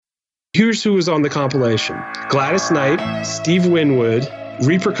Here's who was on the compilation. Gladys Knight, Steve Winwood,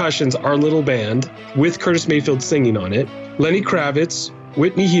 Repercussions, Our Little Band, with Curtis Mayfield singing on it, Lenny Kravitz,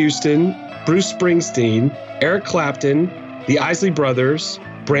 Whitney Houston, Bruce Springsteen, Eric Clapton, the Isley Brothers,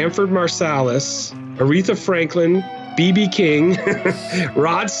 Branford Marsalis, Aretha Franklin, B.B. King,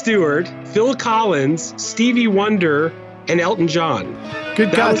 Rod Stewart, Phil Collins, Stevie Wonder, and Elton John.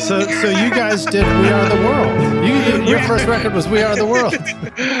 Good God. So you guys did We Are the World. Your first record was We Are the World.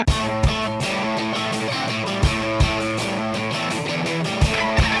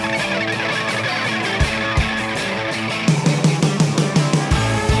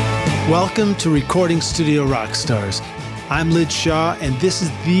 Welcome to Recording Studio Rockstars. I'm Lid Shaw, and this is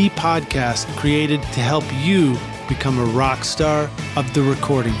the podcast created to help you become a rock star of the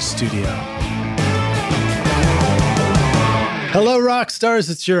recording studio. Hello, rock stars.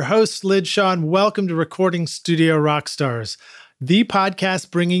 It's your host, Lid Shaw, and welcome to Recording Studio Rockstars, the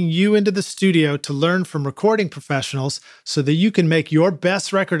podcast bringing you into the studio to learn from recording professionals so that you can make your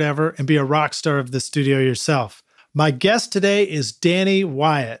best record ever and be a rock star of the studio yourself. My guest today is Danny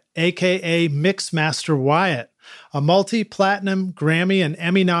Wyatt, aka Mixmaster Wyatt, a multi-platinum, Grammy, and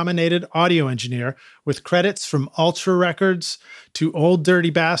Emmy-nominated audio engineer with credits from Ultra Records to Old Dirty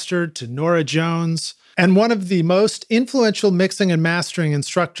Bastard to Norah Jones, and one of the most influential mixing and mastering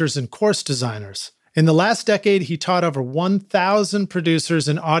instructors and course designers. In the last decade, he taught over 1,000 producers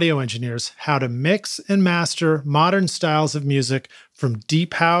and audio engineers how to mix and master modern styles of music from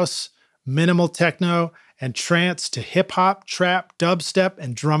deep house, minimal techno, and trance to hip-hop, trap, dubstep,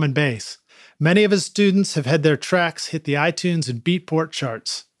 and drum and bass. Many of his students have had their tracks hit the iTunes and Beatport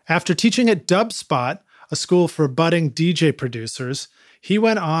charts. After teaching at DubSpot, a school for budding DJ producers, he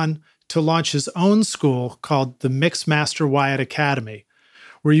went on to launch his own school called the Mixmaster Wyatt Academy,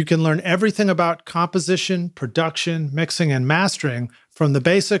 where you can learn everything about composition, production, mixing, and mastering from the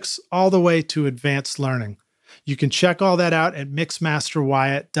basics all the way to advanced learning. You can check all that out at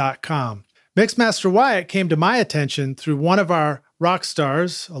mixmasterwyatt.com. Mixmaster Wyatt came to my attention through one of our rock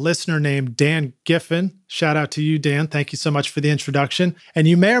stars, a listener named Dan Giffen. Shout out to you, Dan. Thank you so much for the introduction. And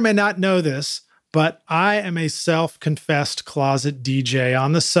you may or may not know this, but I am a self-confessed closet DJ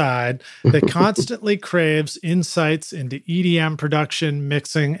on the side that constantly craves insights into EDM production,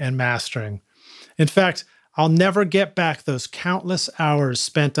 mixing, and mastering. In fact, I'll never get back those countless hours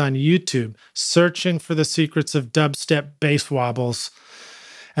spent on YouTube searching for the secrets of dubstep bass wobbles.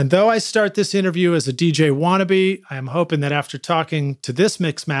 And though I start this interview as a DJ wannabe, I am hoping that after talking to this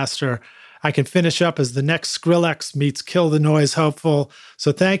mixmaster, I can finish up as the next Skrillex meets Kill the Noise hopeful.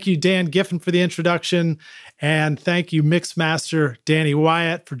 So thank you, Dan Giffen, for the introduction. And thank you, Mixmaster Danny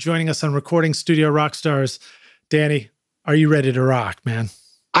Wyatt, for joining us on Recording Studio Rockstars. Danny, are you ready to rock, man?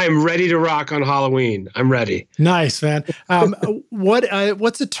 I'm ready to rock on Halloween. I'm ready. Nice, man.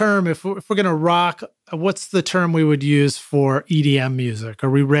 What's a term, if we're going to rock, what's the term we would use for EDM music? Are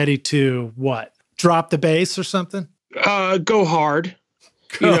we ready to what? Drop the bass or something? Go hard.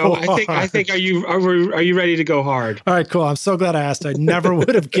 I think are you ready to go hard? All right, cool. I'm so glad I asked. I never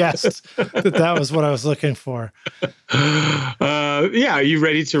would have guessed that was what I was looking for. Yeah, are you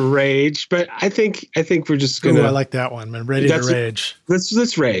ready to rage? But I think we're just gonna. Ooh, I like that one, man. Ready to rage.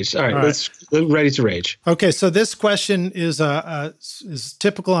 Let's rage. All right. Let's ready to rage. Okay, so this question is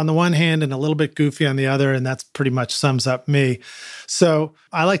typical on the one hand and a little bit goofy on the other, and that's pretty much sums up me. So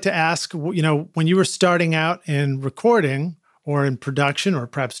I like to ask, when you were starting out in recording or in production or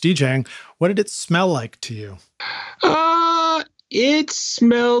perhaps DJing, what did it smell like to you? It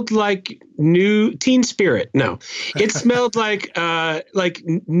smelled like new Teen Spirit. No, it smelled like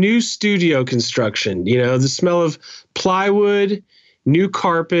new studio construction. The smell of plywood, new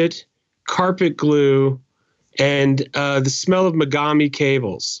carpet glue, and the smell of Megami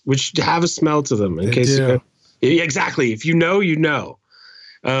cables, which have a smell to them. Exactly. If you know, you know.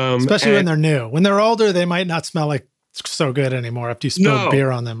 Especially when they're new. When they're older, they might not smell like so good anymore after you spill beer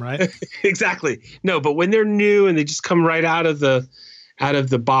on them, right? Exactly. No, but when they're new and they just come right out of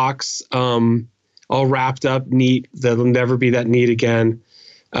the box, all wrapped up neat, they'll never be that neat again.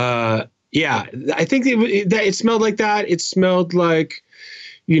 I think it smelled like that. It smelled like,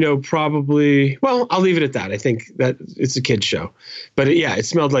 probably, well, I'll leave it at that. I think that it's a kid's show, but it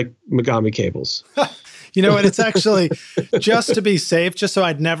smelled like Megami cables. You know what? It's actually just to be safe, just so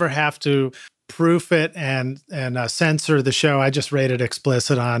I'd never have to proof it and censor the show. I just rated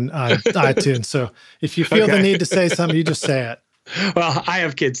explicit on iTunes. So if you feel the need to say something, you just say it. Well, I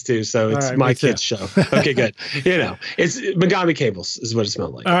have kids too, so it's my kids' show. Okay, good. It's Megami cables is what it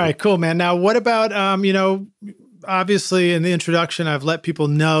smelled like. All right, cool, man. Now, what about obviously in the introduction, I've let people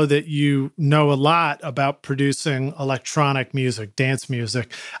know that you know a lot about producing electronic music, dance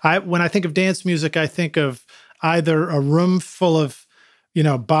music. When I think of dance music, I think of either a room full of,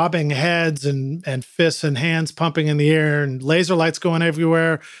 bobbing heads and fists and hands pumping in the air and laser lights going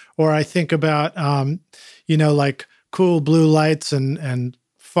everywhere. Or I think about, like cool blue lights and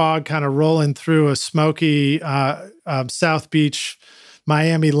fog kind of rolling through a smoky South Beach,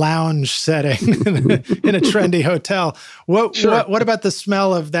 Miami lounge setting in a trendy hotel. What about the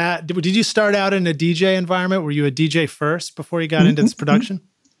smell of that? Did you start out in a DJ environment? Were you a DJ first before you got into this production?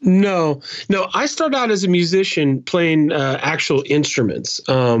 No. I started out as a musician playing actual instruments.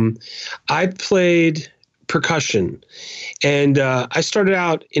 I played percussion, and I started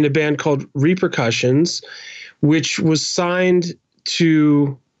out in a band called Repercussions, which was signed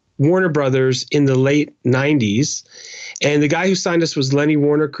to Warner Brothers in the late 90s. And the guy who signed us was Lenny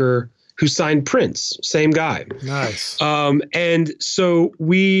Waronker, who signed Prince, same guy. Nice. And so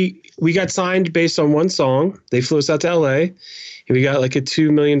we got signed based on one song. They flew us out to LA, and we got like a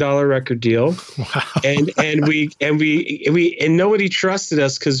 $2 million record deal. Wow. And nobody trusted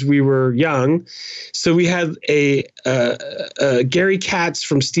us because we were young. So we had a Gary Katz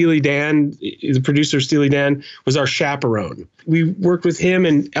from Steely Dan, the producer of Steely Dan, was our chaperone. We worked with him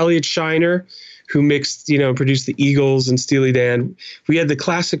and Elliot Shiner, who mixed, produced the Eagles and Steely Dan. We had the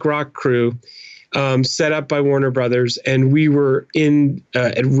classic rock crew set up by Warner Brothers, and we were in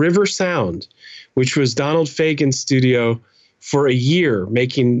at River Sound, which was Donald Fagen's studio, for a year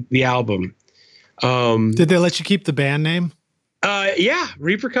making the album. Did they let you keep the band name? Yeah,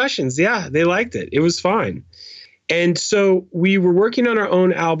 Repercussions. Yeah, they liked it. It was fine. And so we were working on our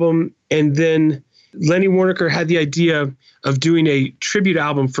own album, and then Lenny Waronker had the idea of doing a tribute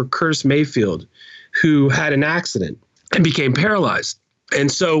album for Curtis Mayfield, who had an accident and became paralyzed.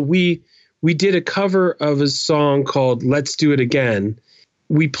 And so we did a cover of his song called Let's Do It Again.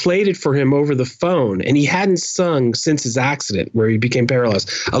 We played it for him over the phone, and he hadn't sung since his accident where he became paralyzed.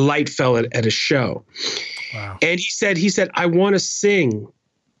 A light fell at a show. Wow. And he said, I want to sing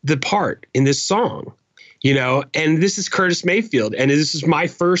the part in this song, and this is Curtis Mayfield. And this is my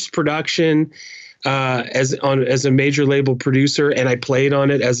first production as a major label producer, and I played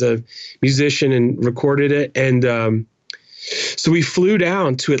on it as a musician and recorded it. And so we flew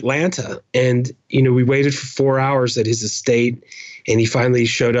down to Atlanta, and we waited for 4 hours at his estate, and he finally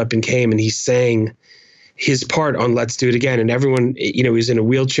showed up and came, and he sang his part on Let's Do It Again. And everyone, he was in a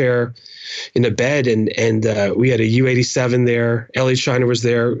wheelchair in a bed, and we had a U-87 there. Elliot Shiner was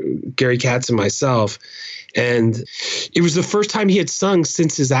there, Gary Katz and myself. And it was the first time he had sung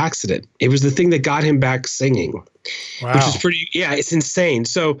since his accident. It was the thing that got him back singing, wow. Which is pretty, it's insane.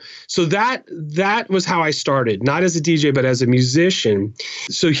 So that was how I started, not as a DJ, but as a musician.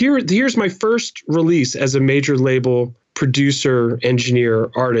 So here's my first release as a major label producer,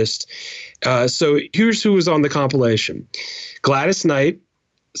 engineer, artist. So here's who was on the compilation: Gladys Knight,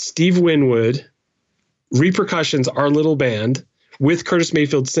 Steve Winwood, Repercussions, our little band, with Curtis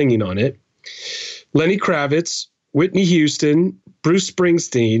Mayfield singing on it, Lenny Kravitz, Whitney Houston, Bruce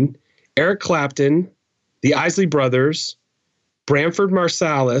Springsteen, Eric Clapton, the Isley Brothers, Branford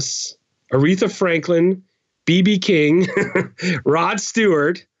Marsalis, Aretha Franklin, B.B. King, Rod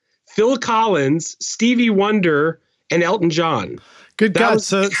Stewart, Phil Collins, Stevie Wonder, and Elton John. Good God.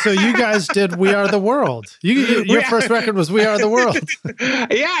 So you guys did We Are the World. Your first record was We Are the World.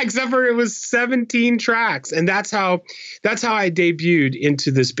 Yeah, except for it was 17 tracks. And that's how I debuted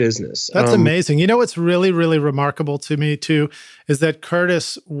into this business. That's amazing. What's really, really remarkable to me too, is that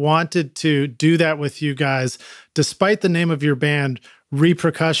Curtis wanted to do that with you guys, despite the name of your band,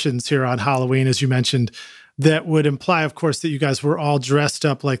 Repercussions, here on Halloween, as you mentioned. That would imply, of course, that you guys were all dressed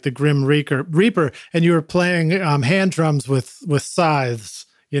up like the Grim Reaper, and you were playing hand drums with scythes,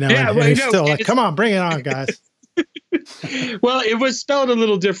 and still like, come on, bring it on, guys. Well, it was spelled a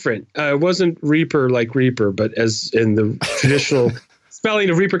little different. It wasn't Reaper like Reaper, but as in the traditional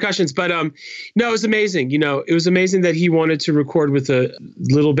spelling of Repercussions. But no, it was amazing. It was amazing that he wanted to record with a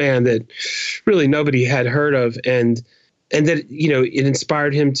little band that really nobody had heard of, and that it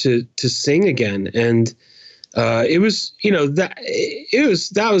inspired him to sing again. And it was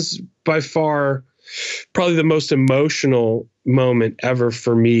that was by far probably the most emotional moment ever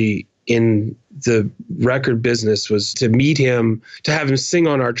for me in the record business, was to meet him, to have him sing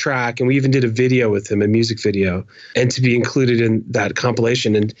on our track. And we even did a video with him, a music video, and to be included in that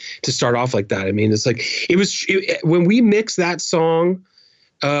compilation and to start off like that. I mean, it's like, when we mixed that song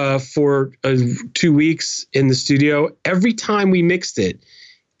for 2 weeks in the studio, every time we mixed it,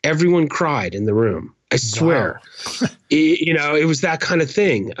 everyone cried in the room. I swear. Wow. It was that kind of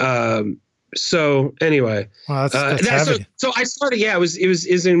thing. So anyway, wow, that's heavy. So I started, it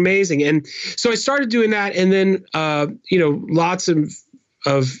was amazing. And so I started doing that. And then, lots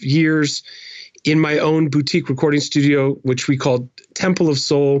of years in my own boutique recording studio, which we called Temple of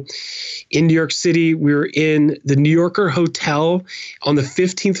Soul in New York City. We were in the New Yorker Hotel on the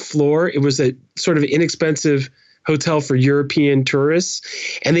 15th floor. It was a sort of inexpensive hotel for European tourists,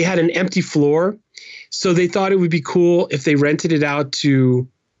 and they had an empty floor. So they thought it would be cool if they rented it out to,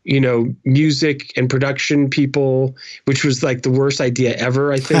 music and production people, which was like the worst idea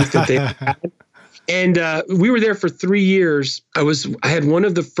ever, I think, that they had. And we were there for 3 years. I had one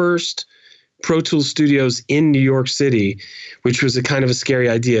of the first Pro Tools studios in New York City, which was a kind of a scary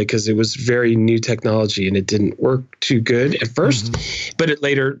idea because it was very new technology and it didn't work too good at first, but it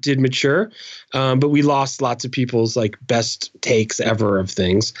later did mature. But we lost lots of people's like best takes ever of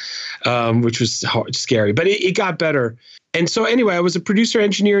things, which was scary, but it got better. And so anyway, I was a producer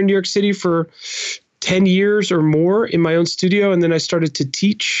engineer in New York City for 10 years or more in my own studio. And then I started to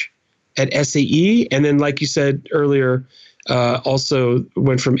teach at SAE. And then, like you said earlier, also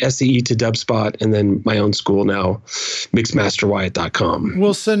went from SAE to Dubspot, and then my own school now, mixmasterwyatt.com.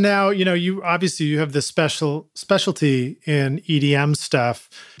 Well, so now, you obviously you have this specialty in EDM stuff.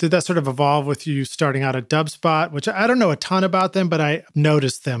 Did that sort of evolve with you starting out at Dubspot, which I don't know a ton about them, but I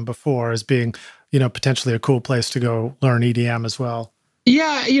noticed them before as being, potentially a cool place to go learn EDM as well?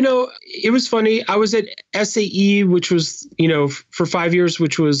 Yeah, it was funny. I was at SAE, which was, for 5 years,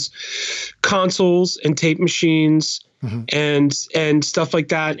 which was consoles and tape machines, and stuff like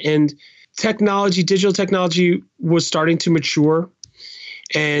that. And digital technology was starting to mature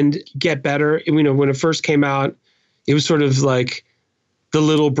and get better. When it first came out, it was sort of like the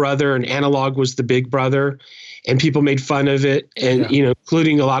little brother and analog was the big brother, and people made fun of it, and,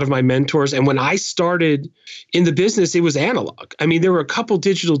 including a lot of my mentors. And when I started in the business, it was analog. I mean, there were a couple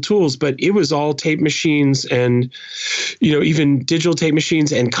digital tools, but it was all tape machines and, even digital tape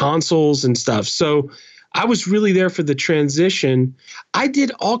machines and consoles and stuff. So I was really there for the transition. I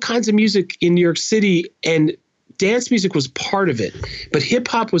did all kinds of music in New York City, and dance music was part of it, but hip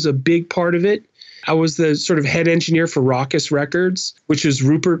hop was a big part of it. I was the sort of head engineer for Raucous Records, which is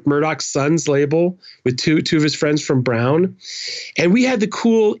Rupert Murdoch's son's label with two of his friends from Brown. And we had the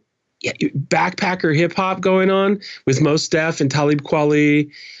cool backpacker hip hop going on with Mos Def and Talib Kweli.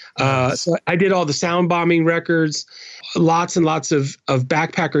 So I did all the sound bombing records, lots and lots of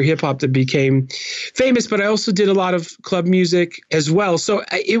backpacker hip hop that became famous, but I also did a lot of club music as well. So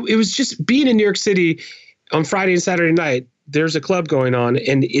it was just being in New York City on Friday and Saturday night. There's a club going on,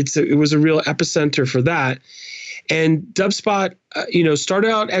 and it was a real epicenter for that. And Dubspot, started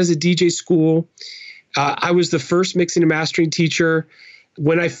out as a DJ school. I was the first mixing and mastering teacher.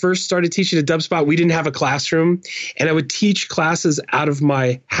 When I first started teaching at Dubspot, we didn't have a classroom, and I would teach classes out of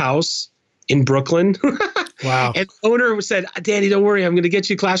my house in Brooklyn. Wow. And the owner said, Danny, don't worry, I'm going to get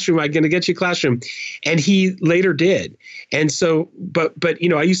you a classroom. I'm going to get you a classroom. And he later did. And so, but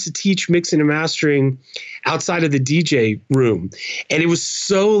I used to teach mixing and mastering outside of the DJ room. And it was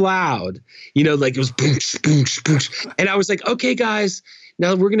so loud, like it was boom, boom, boom. And I was like, okay, guys,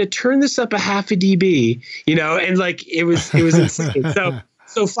 now we're going to turn this up a half a dB, and like it was insane.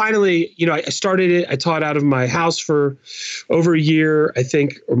 So finally, I started it. I taught out of my house for over a year, I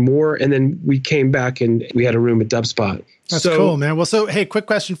think, or more. And then we came back and we had a room at Dubspot. That's cool, man. Well, so, hey, quick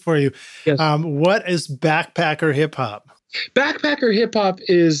question for you. Yes. What is backpacker hip hop? Backpacker hip hop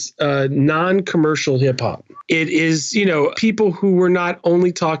is non-commercial hip hop. It is, people who were not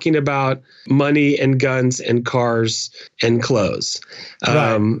only talking about money and guns and cars and clothes.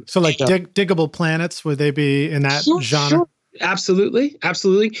 Right. So like Diggable Planets, would they be in that genre? Sure. Absolutely.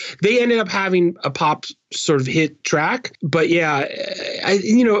 They ended up having a pop sort of hit track, but yeah,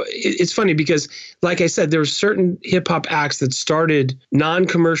 it's funny because, like I said, there were certain hip hop acts that started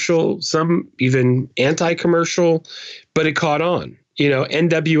non-commercial, some even anti-commercial, but it caught on.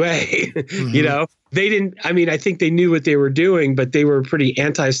 NWA. They didn't. I mean, I think they knew what they were doing, but they were pretty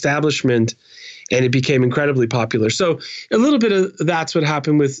anti-establishment, and it became incredibly popular. So a little bit of that's what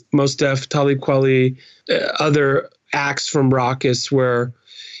happened with Mos Def, Talib Kweli, other acts from Raucous, where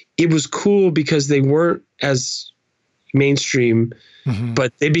it was cool because they weren't as mainstream,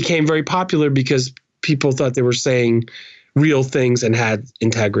 but they became very popular because people thought they were saying real things and had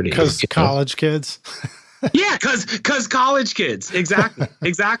integrity. Because college kids. Yeah, because college kids. Exactly.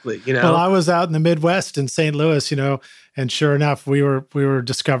 Well, I was out in the Midwest in St. Louis, and sure enough, we were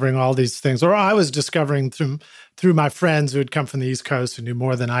discovering all these things, or I was discovering through my friends who had come from the East Coast who knew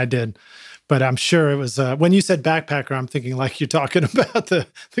more than I did. But I'm sure it was, when you said backpacker, I'm thinking like you're talking about the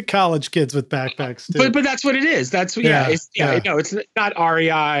college kids with backpacks too. But that's what it is. That's it's not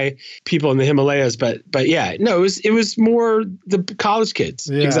REI people in the Himalayas, but yeah, no, it was more the college kids.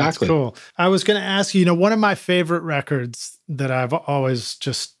 Yeah, exactly. Cool. I was going to ask you, one of my favorite records that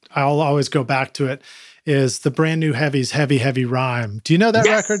I'll always go back to it is the brand new Heavy's Heavy, Heavy Rhyme. Do you know that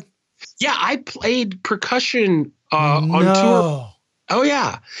record? Yeah, I played percussion on tour. Oh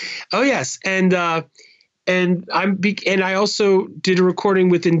yeah, oh yes, and I also did a recording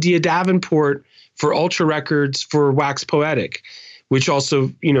with India Davenport for Ultra Records for Wax Poetic, which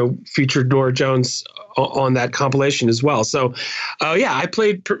also featured Nora Jones on that compilation as well. So, I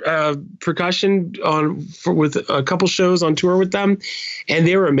played percussion with a couple shows on tour with them, and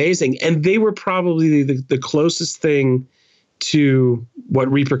they were amazing. And they were probably the closest thing to what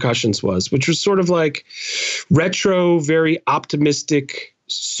Repercussions was, which was sort of like retro, very optimistic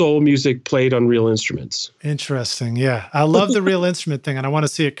soul music played on real instruments. Interesting. Yeah. I love the real instrument thing, and I want to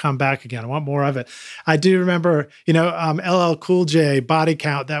see it come back again. I want more of it. I do remember, LL Cool J, Body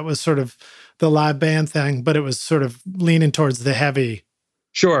Count, that was sort of the live band thing, but it was sort of leaning towards the heavy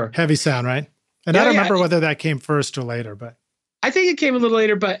sound, right? And I don't remember whether that came first or later, but I think it came a little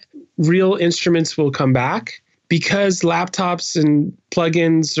later, but real instruments will come back because laptops and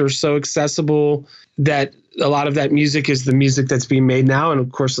plugins are so accessible that a lot of that music is the music that's being made now. And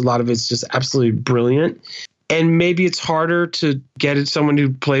of course, a lot of it's just absolutely brilliant. And maybe it's harder to get someone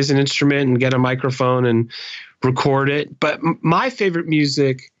who plays an instrument and get a microphone and record it. But my favorite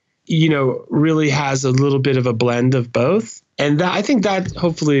music, really has a little bit of a blend of both. And I think that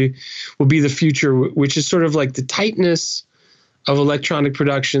hopefully will be the future, which is sort of like the tightness of electronic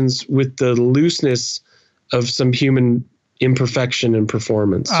productions with the looseness of some human imperfection and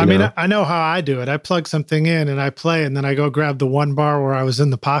performance. I mean, I know how I do it. I plug something in and I play, and then I go grab the one bar where I was in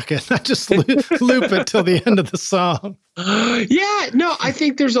the pocket. And I just loop it till the end of the song. Yeah, no, I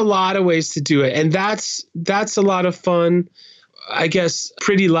think there's a lot of ways to do it. And that's a lot of fun. I guess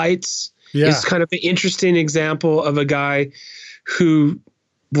Pretty Lights is kind of an interesting example of a guy who,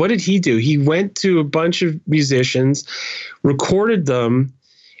 what did he do? He went to a bunch of musicians, recorded them,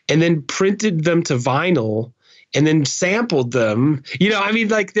 and then printed them to vinyl and then sampled them.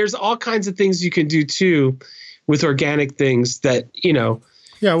 There's all kinds of things you can do too with organic things that, takes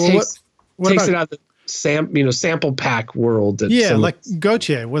it out of the sample pack world. Like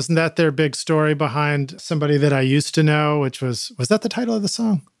Gautier, wasn't that their big story behind Somebody That I Used to Know, which was that the title of the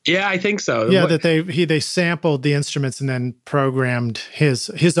song? Yeah, I think so. Yeah, that they sampled the instruments and then programmed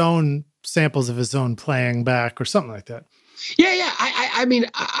his own samples of his own playing back or something like that. Yeah.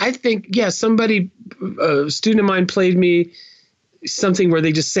 I think, somebody, a student of mine played me something where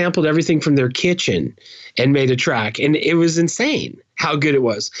they just sampled everything from their kitchen and made a track. And it was insane how good it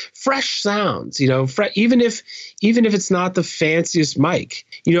was. Fresh sounds, even if it's not the fanciest mic.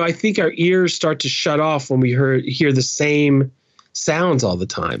 I think our ears start to shut off when we hear the same sounds all the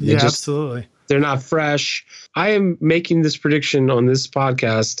time. Absolutely. They're not fresh. I am making this prediction on this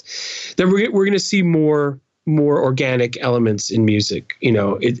podcast that we're going to see more organic elements in music,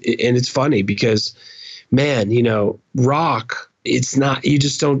 and it's funny because, man, rock, it's not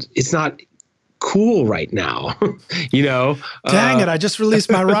cool right now, Dang it, I just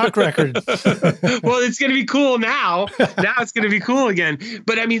released my rock record. Well, it's going to be cool now. Now it's going to be cool again.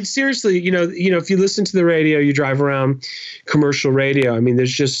 But I mean, seriously, if you listen to the radio, you drive around commercial radio,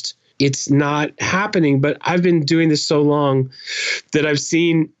 it's not happening. But I've been doing this so long that I've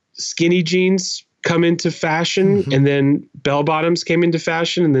seen skinny jeans come into fashion, and then bell bottoms came into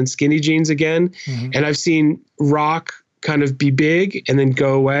fashion, and then skinny jeans again. And I've seen rock kind of be big and then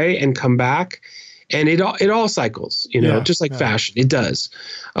go away and come back, and it all cycles, just like fashion, it does.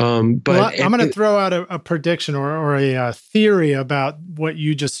 But I'm going to throw out a prediction or a theory about what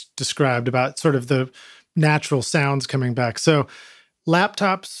you just described about sort of the natural sounds coming back. So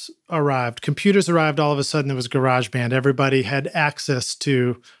laptops arrived, computers arrived, all of a sudden it was GarageBand. Everybody had access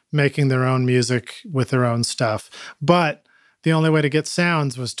to making their own music with their own stuff. But the only way to get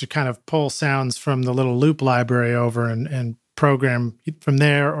sounds was to kind of pull sounds from the little loop library over and program from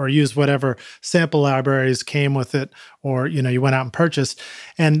there, or use whatever sample libraries came with it, or, you went out and purchased.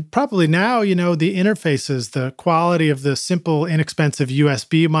 And probably now, the interfaces, the quality of the simple, inexpensive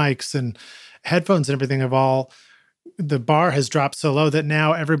USB mics and headphones and everything the bar has dropped so low that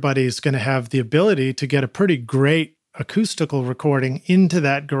now everybody's going to have the ability to get a pretty great acoustical recording into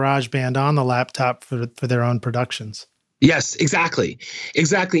that GarageBand on the laptop for their own productions. Yes, exactly.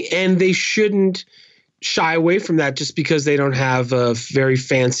 And they shouldn't shy away from that just because they don't have a very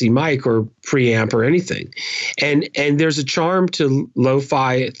fancy mic or preamp or anything. And there's a charm to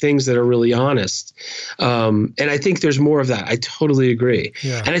lo-fi things that are really honest. And I think there's more of that. I totally agree.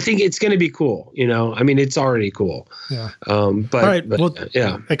 Yeah. And I think it's going to be cool. I mean, it's already cool. Yeah. All right. Well,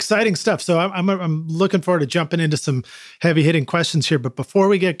 yeah. Exciting stuff. So I'm looking forward to jumping into some heavy hitting questions here. But before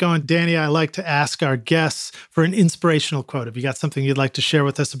we get going, Danny, I like to ask our guests for an inspirational quote. Have you got something you'd like to share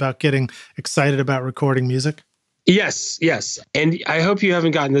with us about getting excited about recording music? Yes. And I hope you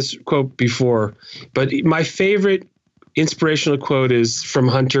haven't gotten this quote before, but my favorite inspirational quote is from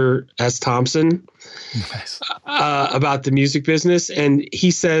Hunter S. Thompson. Nice. About the music business. And he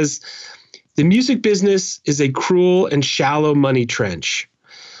says, "The music business is a cruel and shallow money trench,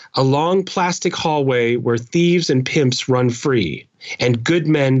 a long plastic hallway where thieves and pimps run free and good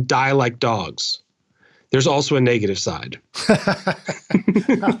men die like dogs. There's also a negative side."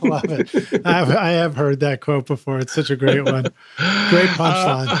 I love it. I have heard that quote before. It's such a great one. Great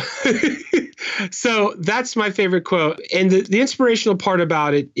punchline. So that's my favorite quote. And the inspirational part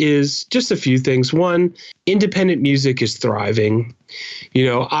about it is just a few things. One, independent music is thriving.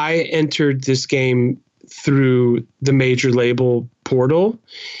 I entered this game through the major label portal,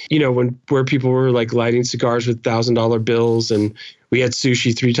 where people were like lighting cigars with $1,000 bills, and we had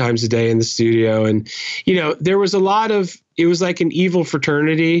sushi 3 times a day in the studio. And, there was it was like an evil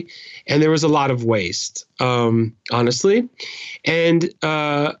fraternity, and there was a lot of waste, honestly. And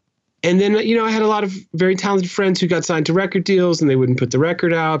then, I had a lot of very talented friends who got signed to record deals, and they wouldn't put the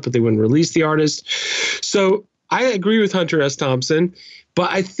record out, but they wouldn't release the artist. So I agree with Hunter S. Thompson,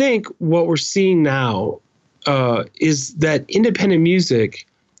 but I think what we're seeing now is that independent music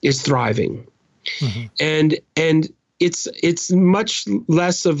is thriving. Mm-hmm. And it's much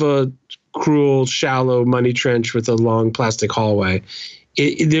less of a cruel, shallow money trench with a long plastic hallway.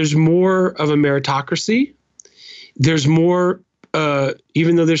 There's more of a meritocracy. There's more,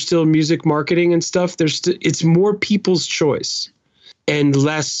 even though there's still music marketing and stuff, it's more people's choice and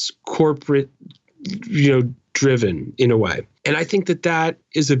less corporate, driven in a way. And I think that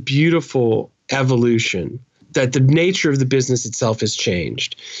is a beautiful evolution, that the nature of the business itself has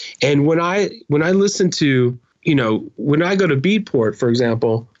changed. And when I listen to, when I go to Beatport, for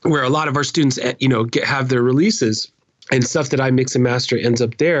example, where a lot of our students, have their releases and stuff that I mix and master ends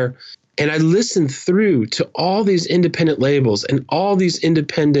up there, and I listen through to all these independent labels and all these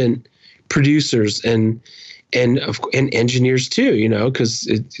independent producers and engineers too, because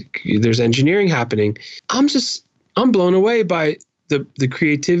there's engineering happening. I'm blown away by the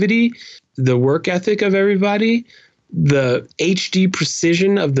creativity, the work ethic of everybody, the HD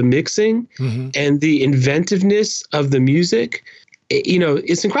precision of the mixing, mm-hmm. and the inventiveness of the music.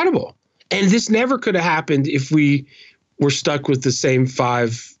 It's incredible. And this never could have happened if we were stuck with the same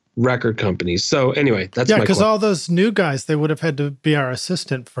 5 record companies. So anyway, that's my because all those new guys, they would have had to be our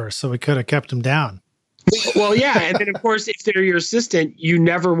assistant first, so we could have kept them down. Well, yeah. And then, of course, if they're your assistant, you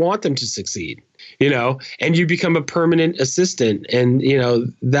never want them to succeed, and you become a permanent assistant. And,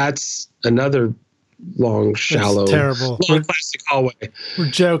 that's another long, shallow, terrible plastic hallway. We're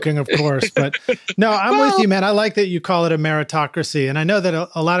joking, of course. But no, I'm with you, man. I like that you call it a meritocracy. And I know that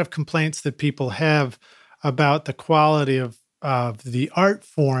a lot of complaints that people have about the quality of the art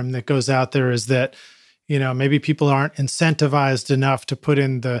form that goes out there is that, maybe people aren't incentivized enough to put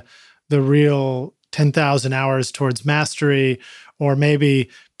in the real 10,000 hours towards mastery, or maybe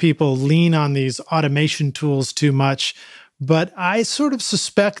people lean on these automation tools too much. But I sort of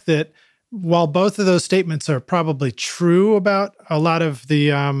suspect that while both of those statements are probably true about a lot of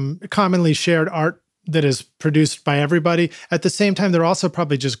the commonly shared art that is produced by everybody, at the same time, they're also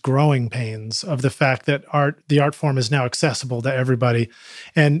probably just growing pains of the fact that the art form is now accessible to everybody,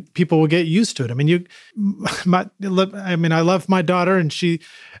 and people will get used to it. I mean, I love my daughter, and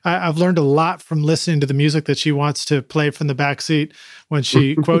I've learned a lot from listening to the music that she wants to play from the backseat when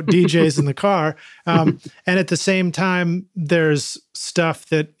she quote DJs in the car. And at the same time, there's stuff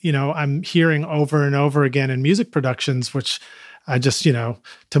that, I'm hearing over and over again in music productions, which I just,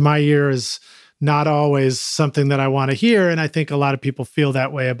 to my ear is not always something that I want to hear. And I think a lot of people feel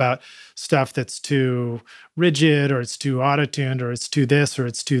that way about stuff that's too rigid, or it's too auto-tuned, or it's too this, or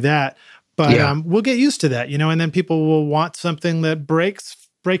it's too that. But we'll get used to that, and then people will want something that breaks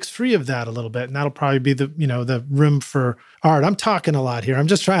free of that a little bit. And that'll probably be the room for art. I'm talking a lot here. I'm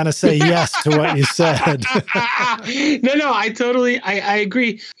just trying to say yes to what you said. No, I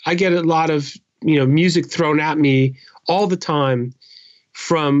agree. I get a lot of, music thrown at me all the time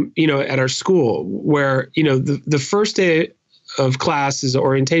from, at our school, where, the first day of class is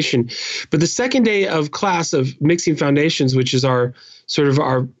orientation, but the second day of class of Mixing Foundations, which is our sort of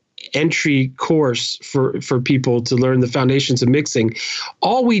our entry course for people to learn the foundations of mixing.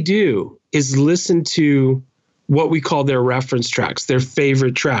 All we do is listen to what we call their reference tracks, their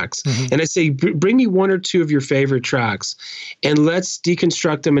favorite tracks. Mm-hmm. And I say, bring me one or two of your favorite tracks and let's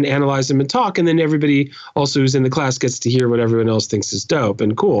deconstruct them and analyze them and talk. And then everybody also who's in the class gets to hear what everyone else thinks is dope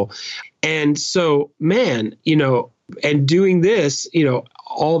and cool. And so, man, and doing this,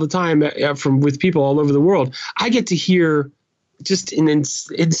 all the time with people all over the world, I get to hear just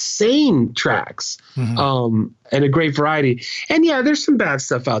insane tracks, mm-hmm. And a great variety. And yeah, there's some bad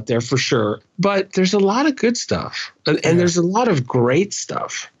stuff out there for sure, but there's a lot of good stuff, and there's a lot of great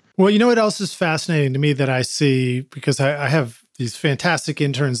stuff. Well, what else is fascinating to me that I see, because I have these fantastic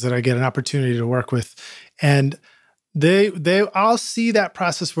interns that I get an opportunity to work with, and I'll see that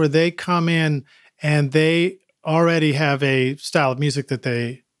process where they come in and they already have a style of music that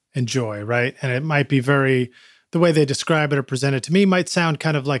they enjoy, right? And it might be the way they describe it or present it to me might sound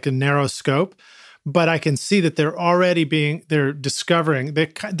kind of like a narrow scope, but I can see that they're discovering,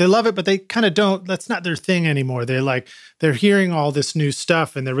 they love it, but they kind of don't, that's not their thing anymore. They're hearing all this new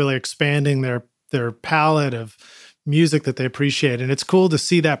stuff and they're really expanding their palette of music that they appreciate. And it's cool to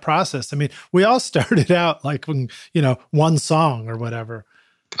see that process. I mean, we all started out like when, one song or whatever.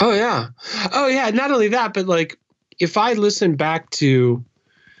 Oh yeah. Not only that, but like if I listen back to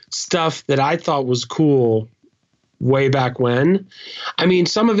stuff that I thought was cool way back when, I mean,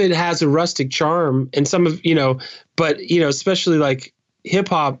 some of it has a rustic charm and some of, but, especially like hip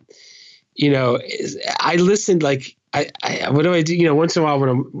hop, I listened like, what do I do? Once in a while when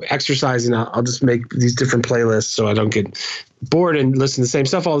I'm exercising, I'll just make these different playlists so I don't get bored and listen to the same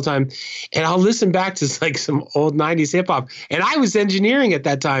stuff all the time. And I'll listen back to like some old 90s hip hop. And I was engineering at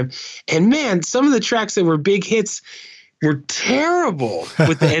that time. And man, some of the tracks that were big hits were terrible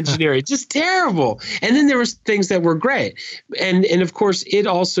with the engineering, just terrible. And then there was things that were great. And of course it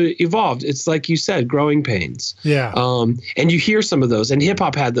also evolved. It's like you said, growing pains. Yeah. And you hear some of those, and hip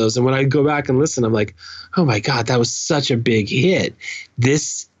hop had those. And when I go back and listen, I'm like, oh my God, that was such a big hit.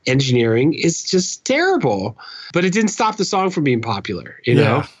 This engineering is just terrible. But it didn't stop the song from being popular,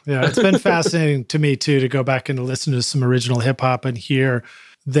 know? Yeah. It's been fascinating to me too, to go back and listen to some original hip hop and hear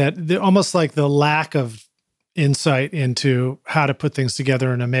that almost like the lack of insight into how to put things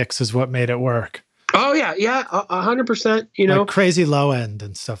together in a mix is what made it work. Oh yeah. 100%, like crazy low end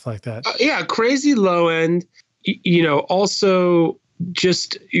and stuff like that. Crazy low end, also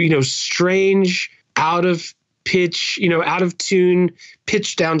just, strange out of pitch, out of tune,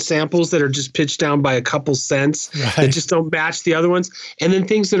 pitch down samples that are just pitched down by a couple cents that just don't match the other ones. And then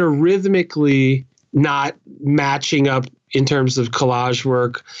things that are rhythmically not matching up in terms of collage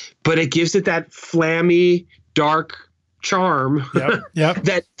work, but it gives it that flammy, dark charm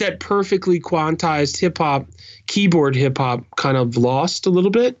that perfectly quantized hip hop, keyboard hip hop kind of lost a little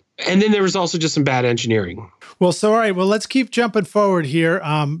bit. And then there was also just some bad engineering. Well, so all right. Well, let's keep jumping forward here.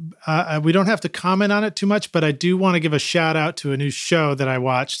 We don't have to comment on it too much, but I do want to give a shout out to a new show that I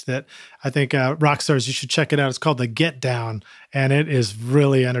watched that I think Rockstars, you should check it out. It's called The Get Down, and it is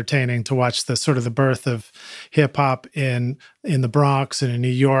really entertaining to watch the sort of the birth of hip hop in the Bronx and in New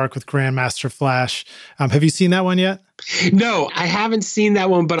York with Grandmaster Flash. Have you seen that one yet? No, I haven't seen that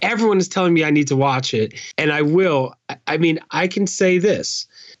one, but everyone is telling me I need to watch it, and I will. I mean, I can say this.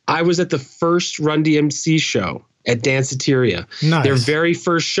 I was at the first Run DMC show at Danceteria, their very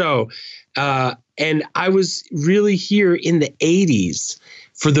first show. And I was really here in the 80s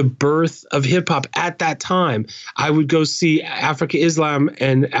for the birth of hip hop at that time. I would go see Africa Islam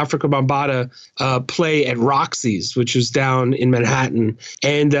and Africa Bambaataa play at Roxy's, which was down in Manhattan.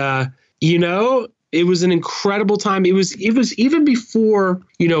 And, it was an incredible time. It was even before,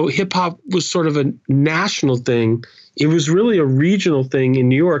 hip hop was sort of a national thing. It was really a regional thing in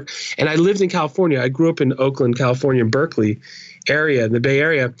New York. And I lived in California. I grew up in Oakland, California, Berkeley area, in the Bay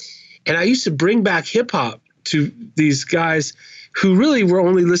Area. And I used to bring back hip hop to these guys who really were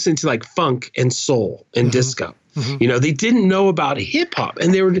only listening to like funk and soul and disco. Mm-hmm. They didn't know about hip hop,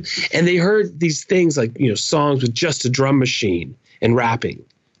 and they heard these things like, songs with just a drum machine and rapping.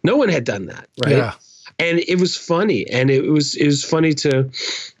 No one had done that, right? Yeah. And it was funny, and it was funny to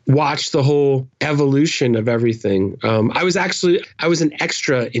watch the whole evolution of everything. I was an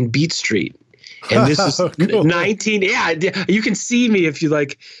extra in Beat Street, and this is cool. 19. Yeah, you can see me if you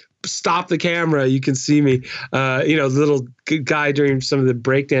like stop the camera. You can see me, little guy during some of the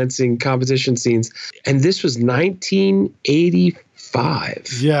breakdancing competition scenes, and this was 1985.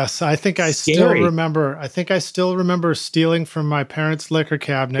 Yes, I think I still remember stealing from my parents' liquor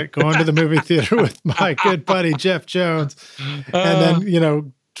cabinet, going to the movie theater with my good buddy Jeff Jones, and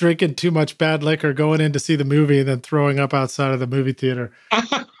then drinking too much bad liquor, going in to see the movie, and then throwing up outside of the movie theater.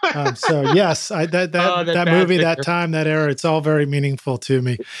 So yes, that movie, that time, that era, it's all very meaningful to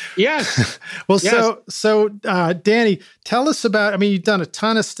me. Yes. Well, yes. So Danny, tell us about, I mean, you've done a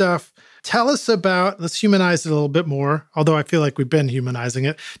ton of stuff. Tell us about, let's humanize it a little bit more, although I feel like we've been humanizing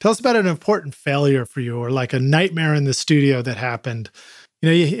it. Tell us about an important failure for you, or like a nightmare in the studio that happened.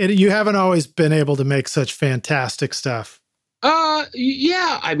 You haven't always been able to make such fantastic stuff.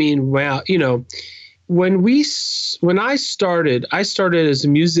 Yeah. I mean, well, when I started as a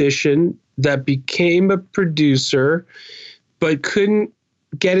musician that became a producer, but couldn't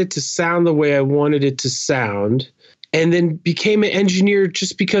get it to sound the way I wanted it to sound. And then became an engineer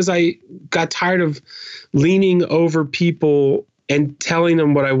just because I got tired of leaning over people and telling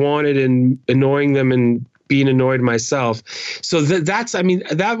them what I wanted and annoying them and being annoyed myself. So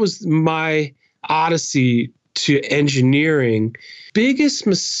that was my odyssey to engineering. Biggest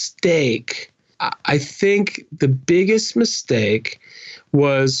mistake, I think the biggest mistake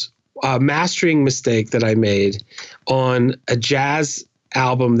was a mastering mistake that I made on a jazz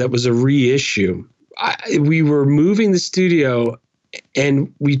album that was a reissue. We were moving the studio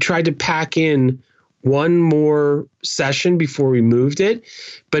and we tried to pack in one more session before we moved it,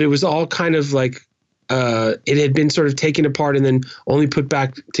 but it was all kind of like it had been sort of taken apart and then only put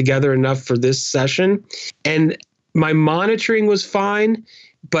back together enough for this session. And my monitoring was fine,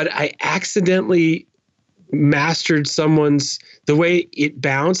 but I accidentally mastered the way it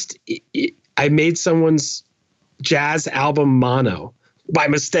bounced. I made someone's jazz album mono by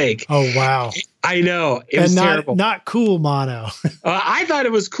mistake. Oh, wow. I know. It was terrible. Not cool mono. I thought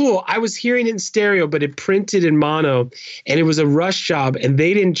it was cool. I was hearing it in stereo, but it printed in mono, and it was a rush job, and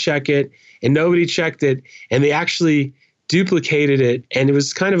they didn't check it, and nobody checked it, and they actually duplicated it. And it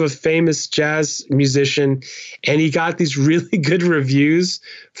was kind of a famous jazz musician, and he got these really good reviews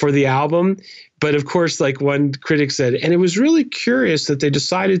for the album. But of course, like one critic said, and it was really curious that they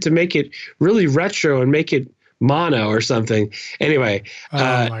decided to make it really retro and make it mono or something. Anyway.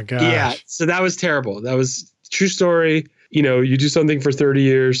 Oh my gosh. Yeah. So that was terrible. That was true story. You do something for 30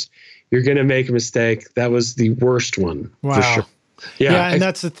 years, you're going to make a mistake. That was the worst one. Wow. For sure. Yeah. And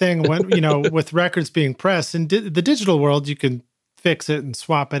that's the thing when, with records being pressed in the digital world, you can fix it and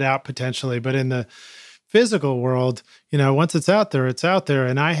swap it out potentially. But in the physical world, once it's out there, it's out there.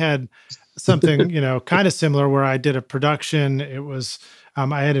 And I had something, kind of similar where I did a production. It was,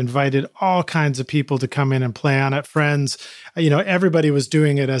 I had invited all kinds of people to come in and play on it, friends. Everybody was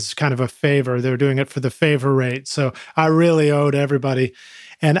doing it as kind of a favor. They were doing it for the favor rate. So I really owed everybody.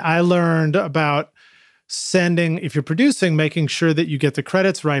 And I learned about if you're producing, making sure that you get the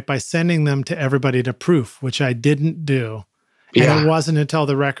credits right by sending them to everybody to proof, which I didn't do. Yeah. And it wasn't until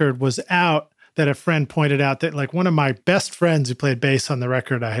the record was out that a friend pointed out that, like, one of my best friends who played bass on the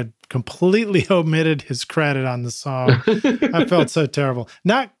record, I had completely omitted his credit on the song. I felt so terrible.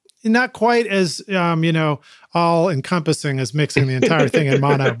 Not quite as, all encompassing as mixing the entire thing in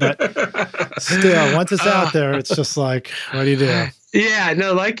mono, but still, once it's out there, it's just like, what do you do? Yeah,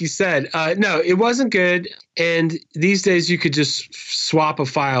 no, like you said, no, it wasn't good. And these days you could just swap a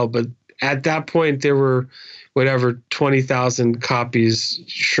file, but at that point there were 20,000 copies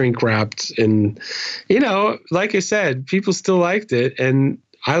shrink wrapped. And, like I said, people still liked it. And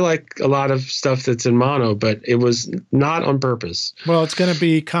I like a lot of stuff that's in mono, but it was not on purpose. Well, it's going to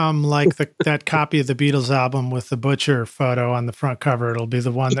become like that copy of the Beatles album with the Butcher photo on the front cover. It'll be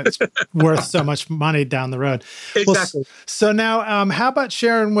the one that's worth so much money down the road. Exactly. Well, so now, how about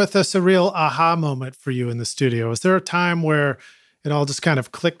sharing with us a real aha moment for you in the studio? Was there a time where it all just kind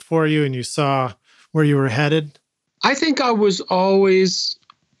of clicked for you and you saw where you were headed? I think I was always,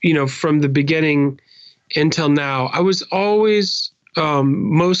 from the beginning until now, I was always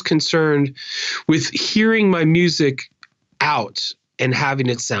most concerned with hearing my music out and having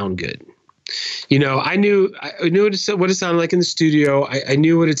it sound good. I knew what it sounded like in the studio. I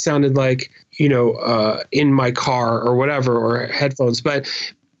knew what it sounded like, in my car or whatever, or headphones. But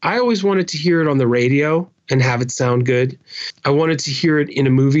I always wanted to hear it on the radio and have it sound good. I wanted to hear it in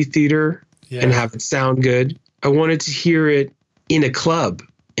a movie theater and have it sound good. I wanted to hear it in a club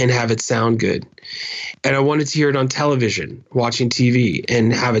and have it sound good. And I wanted to hear it on television, watching TV,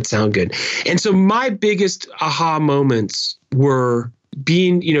 and have it sound good. And so my biggest aha moments were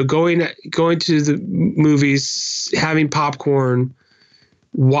being, going to the movies, having popcorn,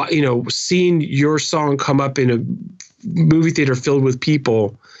 seeing your song come up in a movie theater filled with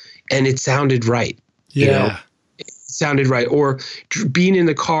people, and it sounded right. Yeah. It sounded right. Or being in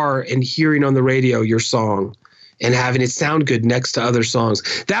the car and hearing on the radio your song and having it sound good next to other songs.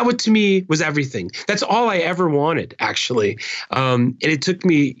 That to me was everything. That's all I ever wanted, actually. And it took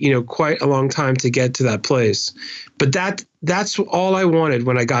me, quite a long time to get to that place. But that's all I wanted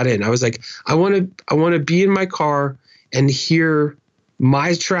when I got in. I was like, I want to be in my car and hear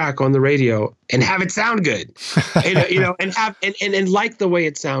my track on the radio and have it sound good, and have and like the way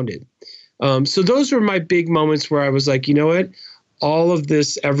it sounded. So those were my big moments where I was like, you know what, all of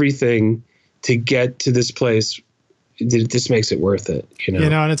this, everything to get to this place, this makes it worth it.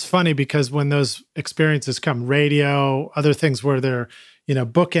 And it's funny because when those experiences come, radio, other things where they're,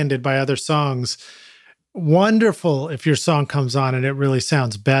 bookended by other songs, wonderful if your song comes on and it really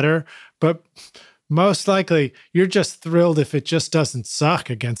sounds better, but most likely you're just thrilled if it just doesn't suck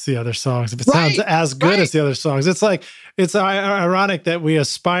against the other songs, if it sounds as good as the other songs. It's like, it's ironic that we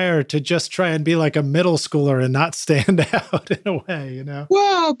aspire to just try and be like a middle schooler and not stand out in a way,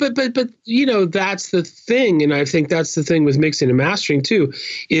 Well, but that's the thing. And I think that's the thing with mixing and mastering too,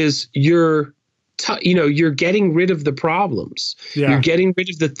 is you're getting rid of the problems. Yeah. You're getting rid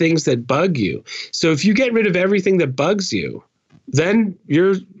of the things that bug you. So if you get rid of everything that bugs you, then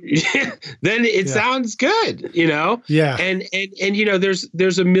it sounds good, Yeah. And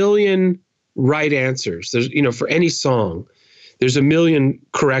there's a million right answers. There's, for any song, there's a million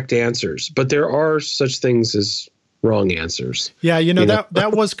correct answers, but there are such things as wrong answers. Yeah.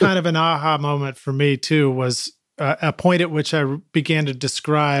 That was kind of an aha moment for me too, was a point at which I began to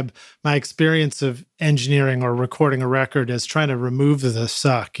describe my experience of engineering or recording a record as trying to remove the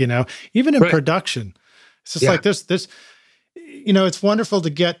suck, even in production. It's just like there's it's wonderful to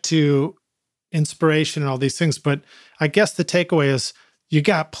get to inspiration and all these things, but I guess the takeaway is you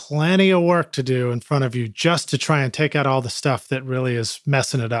got plenty of work to do in front of you just to try and take out all the stuff that really is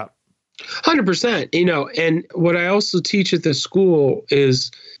messing it up. 100%, and what I also teach at the school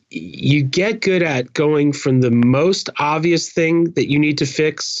is you get good at going from the most obvious thing that you need to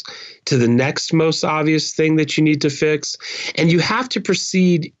fix to the next most obvious thing that you need to fix. And you have to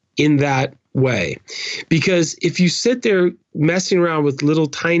proceed in that way, because if you sit there messing around with little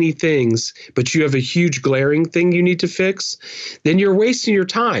tiny things, but you have a huge glaring thing you need to fix, then you're wasting your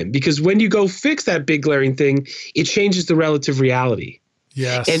time, because when you go fix that big glaring thing, it changes the relative reality.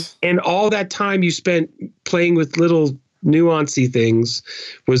 Yes. And all that time you spent playing with little nuancy things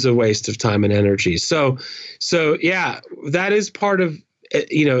was a waste of time and energy. So yeah, that is part of,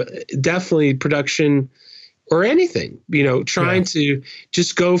 definitely production or anything, trying to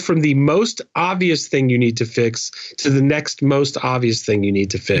just go from the most obvious thing you need to fix to the next most obvious thing you need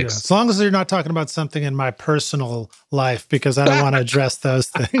to fix. Yeah. As long as you're not talking about something in my personal life, because I don't want to address those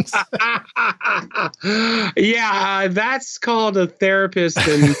things. That's called a therapist.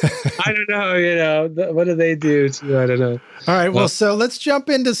 And I don't know, what do they do to you? I don't know. All right. Well, so let's jump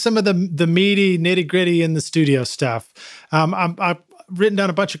into some of the meaty nitty gritty in the studio stuff. I've written down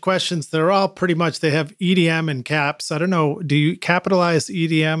a bunch of questions. They're all pretty much, they have EDM in caps. I don't know. Do you capitalize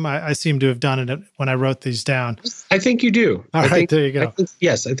EDM? I seem to have done it when I wrote these down. I think you do. All right, there you go.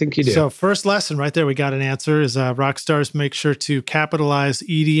 Yes, I think you do. So first lesson right there, we got an answer, is rock stars make sure to capitalize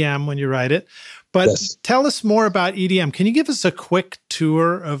EDM when you write it. But tell us more about EDM. Can you give us a quick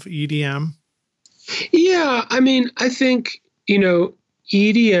tour of EDM? Yeah, I think,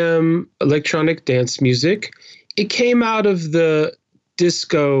 EDM, electronic dance music, it came out of the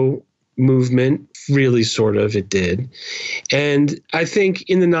disco movement, really, sort of, it did. And I think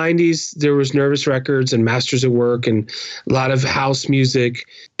in the 90s, there was Nervous Records and Masters at Work and a lot of house music.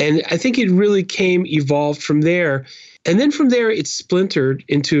 And I think it really evolved from there. And then from there, it splintered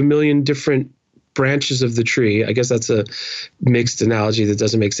into a million different branches of the tree. I guess that's a mixed analogy that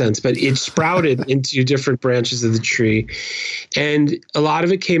doesn't make sense, but it sprouted into different branches of the tree. And a lot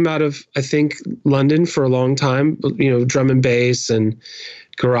of it came out of, I think, London for a long time, drum and bass and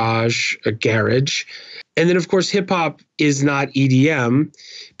garage. And then, of course, hip hop is not EDM,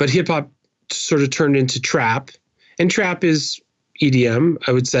 but hip hop sort of turned into trap, and trap is EDM,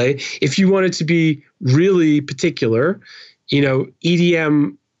 I would say. If you wanted to be really particular,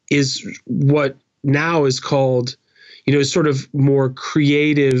 EDM is what now is called, sort of more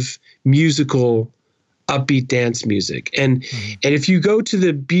creative, musical, upbeat dance music. And if you go to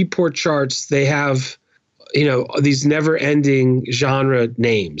the Beatport charts, they have, these never-ending genre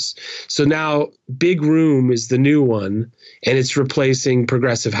names. So now Big Room is the new one, and it's replacing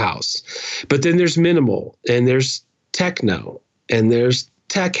progressive house. But then there's minimal, and there's techno, and there's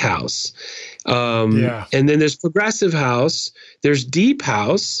tech house. And then there's progressive house, there's deep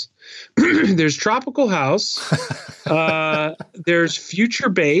house, there's tropical house, there's future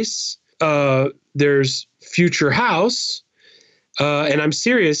bass, there's future house, and I'm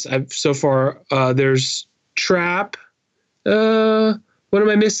serious, so far, there's trap. What am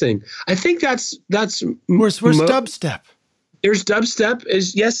I missing? I think that's where's dubstep? There's dubstep.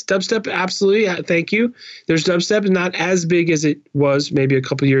 Yes, dubstep, absolutely. Thank you. There's dubstep, not as big as it was maybe a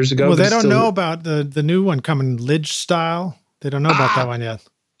couple years ago. Well, they don't know about the new one coming, Lidge style. They don't know about that one yet.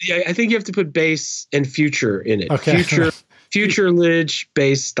 Yeah, I think you have to put bass and future in it. Okay. Future Lidge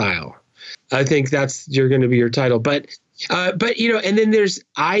bass style. I think you're going to be your title. But and then there's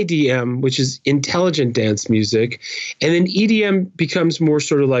IDM, which is intelligent dance music, and then EDM becomes more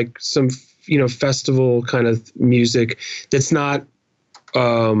sort of like some festival kind of music that's not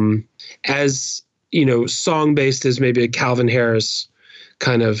as song based as maybe a Calvin Harris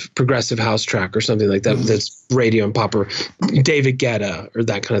kind of progressive house track or something like that. Mm-hmm. That's radio and pop, or David Guetta or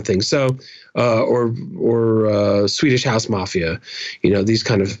that kind of thing. So or Swedish House Mafia, these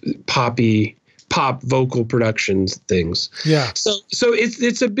kind of pop vocal productions things. Yeah. So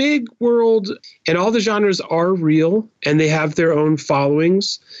it's a big world, and all the genres are real, and they have their own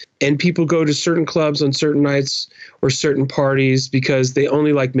followings, and people go to certain clubs on certain nights or certain parties because they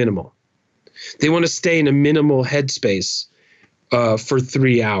only like minimal. They want to stay in a minimal headspace for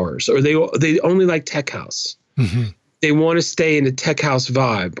 3 hours, or they only like tech house. Mm-hmm. They want to stay in a tech house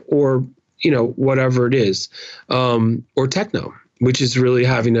vibe, or whatever it is, or techno, which is really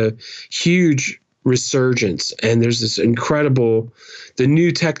having a huge resurgence. And there's this the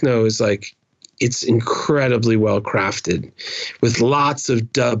new techno is like, it's incredibly well crafted with lots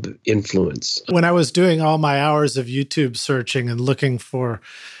of dub influence. When I was doing all my hours of YouTube searching and looking for,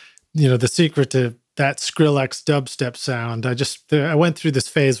 the secret to that Skrillex dubstep sound, I went through this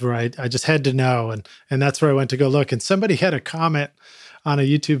phase where I just had to know. And that's where I went to go look. And somebody had a comment on a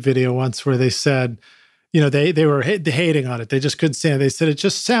YouTube video once where they said, they were hating on it. They just couldn't stand it. They said, it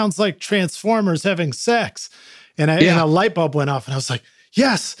just sounds like Transformers having sex. And a light bulb went off, and I was like,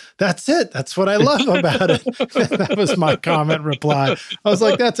 yes, that's it. That's what I love about it. That was my comment reply. I was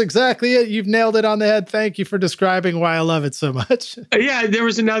like, that's exactly it. You've nailed it on the head. Thank you for describing why I love it so much. Yeah, there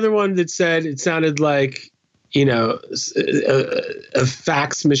was another one that said it sounded like, a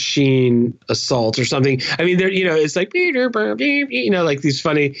fax machine assault or something. I mean, it's like, like these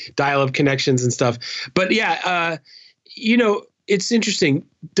funny dial-up connections and stuff. But yeah, it's interesting.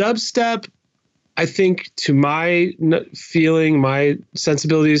 Dubstep, I think, to my feeling, my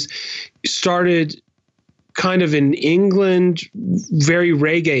sensibilities, started kind of in England, very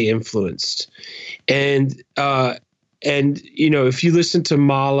reggae influenced. And if you listen to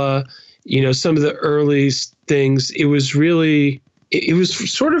Mala, some of the early things, it was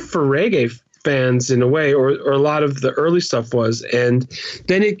sort of for reggae fans in a way, or a lot of the early stuff was. And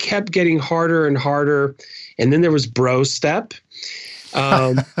then it kept getting harder and harder. And then there was bro step,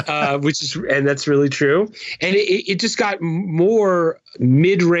 and that's really true. And it just got more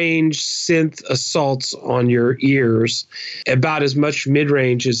mid-range synth assaults on your ears, about as much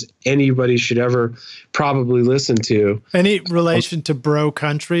mid-range as anybody should ever probably listen to. Any relation to bro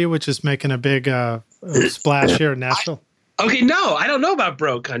country, which is making a big splash here in Nashville? No, I don't know about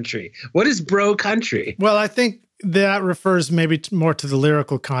bro country. What is bro country? Well, I think that refers maybe more to the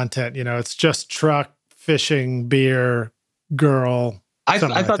lyrical content. It's just truck, fishing, beer, girl. I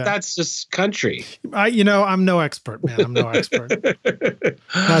thought that's just country. I'm no expert, man. I'm no expert.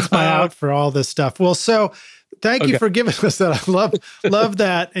 That's my out for all this stuff. Well, so thank you for giving us that. I love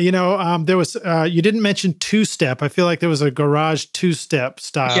that. There was, you didn't mention two-step. I feel like there was a garage two-step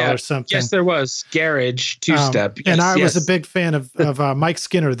style or something. Yes, there was. Garage two-step. Yes, and I was a big fan of Mike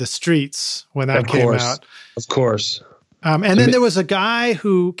Skinner, The Streets, when that came out. Of course. And then there was a guy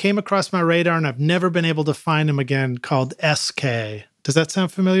who came across my radar, and I've never been able to find him again, called SK. Does that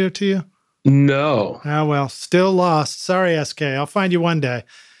sound familiar to you? No. Oh, well, still lost. Sorry, SK. I'll find you one day.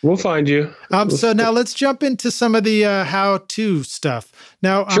 We'll find you. So now let's jump into some of the how-to stuff.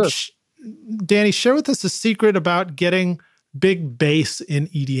 Now, sure. Danny, share with us a secret about getting big bass in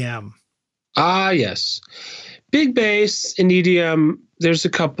EDM. Yes. Big bass in EDM, there's a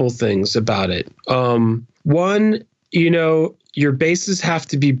couple things about it. One, your basses have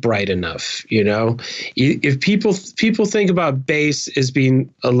to be bright enough. If people think about bass as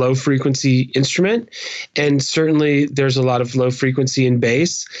being a low frequency instrument, and certainly there's a lot of low frequency in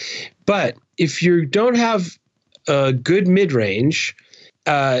bass, but if you don't have a good mid-range,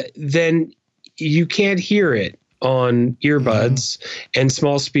 then you can't hear it on earbuds and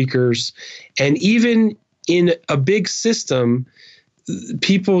small speakers. And even in a big system,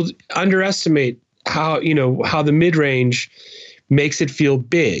 people underestimate how the mid-range makes it feel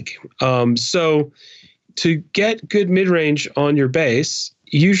big. So to get good mid-range on your bass,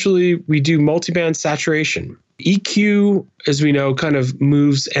 usually we do multiband saturation. EQ, as we know, kind of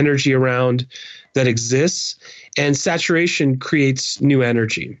moves energy around that exists, and saturation creates new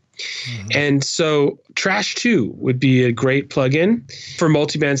energy. And so Trash 2 would be a great plugin for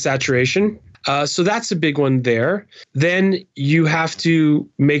multiband saturation. So that's a big one there. Then you have to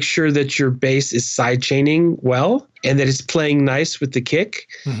make sure that your bass is sidechaining well and that it's playing nice with the kick.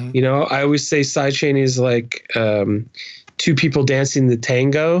 You know, I always say sidechaining is like two people dancing the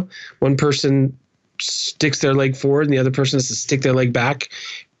tango. One person sticks their leg forward and the other person has to stick their leg back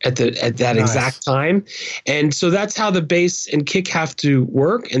at that exact time. And so that's how the bass and kick have to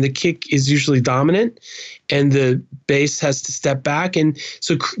work. And the kick is usually dominant and the bass has to step back. And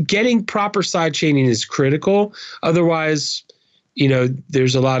so getting proper side chaining is critical. Otherwise, you know,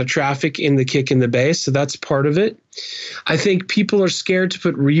 there's a lot of traffic in the kick and the bass. So that's part of it. I think people are scared to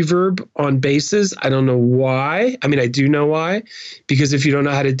put reverb on basses. I don't know why. I mean, I do know why, because if you don't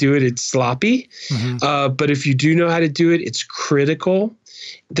know how to do it, it's sloppy. But if you do know how to do it, it's critical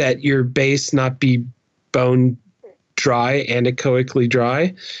that your bass not be bone dry, anechoically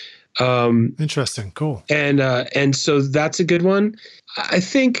dry. Interesting. Cool. And so that's a good one. I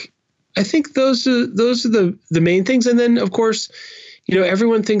think those are the main things. And then of course, you know,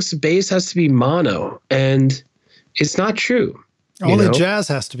 everyone thinks bass has to be mono, and it's not true. Only jazz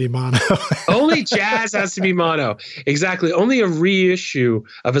has to be mono. Only jazz has to be mono. Exactly. Only a reissue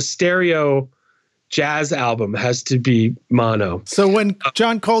of a stereo jazz album has to be mono. So when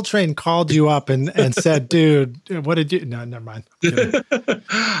John Coltrane called you up and said, dude, what did you, no, never mind.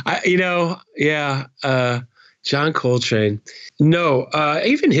 John Coltrane. No,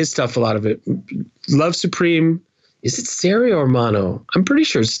 even his stuff, a lot of it. Love Supreme. Is it stereo or mono? I'm pretty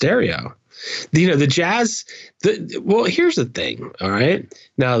sure it's stereo. You know, the jazz, well, here's the thing, all right?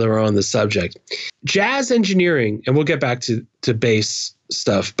 Now that we're on the subject. Jazz engineering, and we'll get back to bass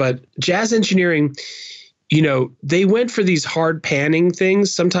stuff, but jazz engineering, you know, they went for these hard panning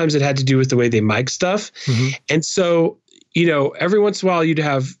things. Sometimes it had to do with the way they mic stuff. And so, you know, every once in a while you'd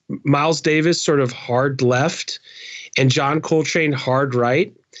have Miles Davis sort of hard left and John Coltrane hard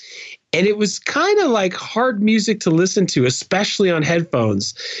right. And it was kind of like hard music to listen to, especially on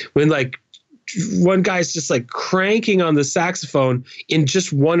headphones, when like one guy's just like cranking on the saxophone in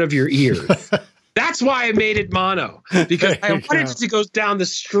just one of your ears. That's why I made it mono, because I wanted it to go down the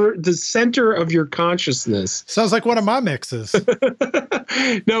center of your consciousness. Sounds like one of my mixes.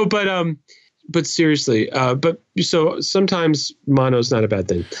 No, but seriously, but so sometimes mono is not a bad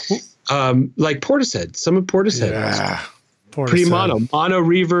thing. Like Portishead, some of Portishead. Yeah. Pretty mono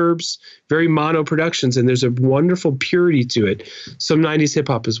reverbs, very mono productions, and there's a wonderful purity to it. Some 90s hip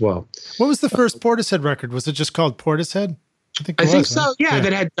hop as well. What was the first Portishead record? Was it just called Portishead? I think so. Yeah,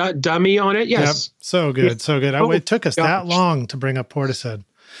 that had Dummy on it. Yes. Yep. So good. Yeah. So good. It took us that long to bring up Portishead.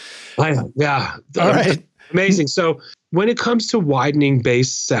 Yeah. All right. Amazing. So when it comes to widening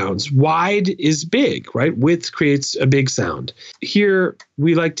bass sounds, wide is big, right? Width creates a big sound. Here,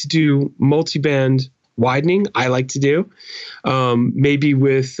 we like to do multiband widening. I like to do maybe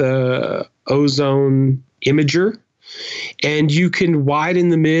with ozone imager, and you can widen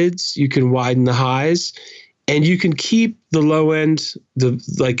the mids, you can widen the highs, and you can keep the low end,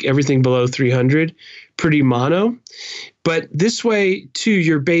 like everything below 300, pretty mono. But this way too,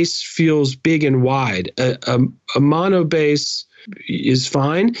 your bass feels big and wide. A mono bass is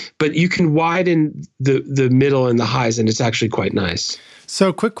fine, but you can widen the middle and the highs, and it's actually quite nice.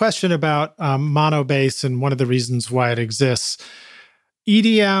 So quick question about mono bass and one of the reasons why it exists.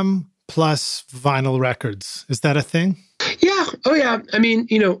 EDM plus vinyl records. Is that a thing? Yeah. Oh, yeah. I mean,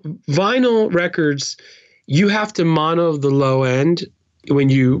 you know, vinyl records, you have to mono the low end when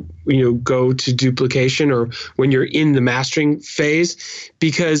you go to duplication or when you're in the mastering phase,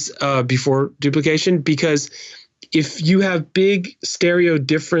 because before duplication, because if you have big stereo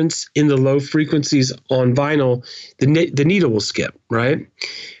difference in the low frequencies on vinyl, the needle will skip, right?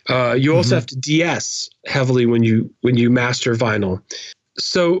 You also have to DS heavily when you master vinyl.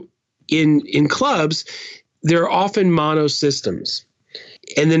 So in clubs, there are often mono systems.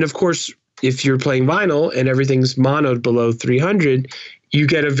 And then, of course, if you're playing vinyl and everything's monoed below 300, you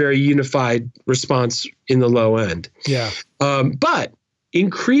get a very unified response in the low end. Yeah. But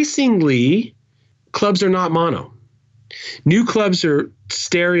increasingly, clubs are not mono. New clubs are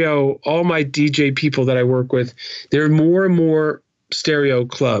stereo. All my DJ people that I work with, there are more and more stereo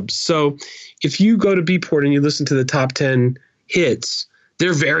clubs. So if you go to Beatport and you listen to the top 10 hits,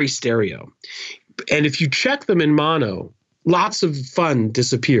 they're very stereo. And if you check them in mono, lots of fun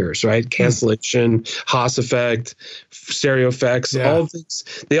disappears, right? Cancellation, Haas effect, stereo effects, all things,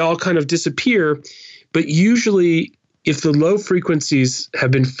 they all kind of disappear. But usually if the low frequencies have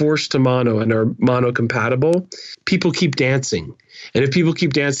been forced to mono and are mono compatible, people keep dancing. And if people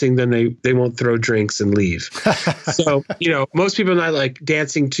keep dancing, then they won't throw drinks and leave. So, most people are not like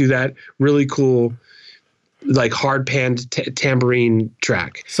dancing to that really cool, like hard panned tambourine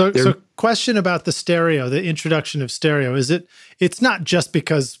track. So question about the stereo, the introduction of stereo, it's not just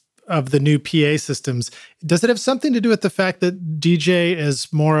because of the new PA systems. Does it have something to do with the fact that DJ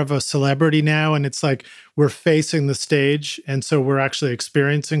is more of a celebrity now, and it's like we're facing the stage, and so we're actually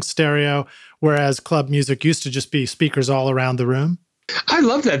experiencing stereo, whereas club music used to just be speakers all around the room? I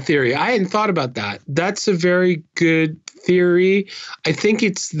love that theory. I hadn't thought about that. That's a very good theory. I think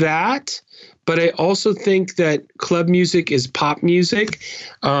it's that, but I also think that club music is pop music,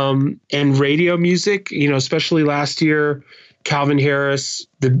 and radio music, especially last year, Calvin Harris,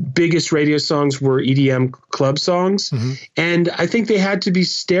 the biggest radio songs were EDM club songs. Mm-hmm. And I think they had to be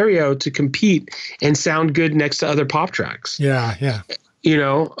stereo to compete and sound good next to other pop tracks. Yeah.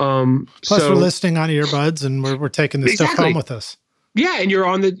 Plus we're listening on earbuds and we're taking this stuff home with us. Yeah. And you're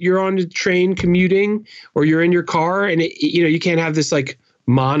on the train commuting, or you're in your car, and you can't have this like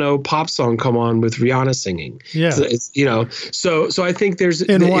mono pop song come on with Rihanna singing. Yeah. So, so I think there's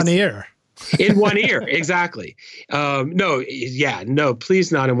in one ear. In one ear, exactly. No,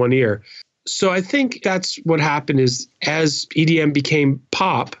 please not in one ear. So I think that's what happened is as EDM became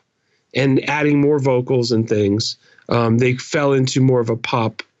pop and adding more vocals and things, they fell into more of a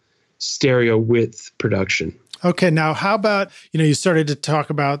pop stereo width production. Okay, now how about, you started to talk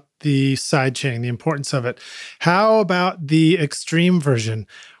about the sidechain, the importance of it. How about the extreme version?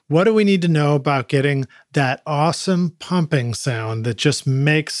 What do we need to know about getting that awesome pumping sound that just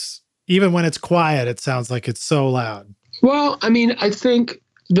makes, even when it's quiet, it sounds like it's so loud? Well, I think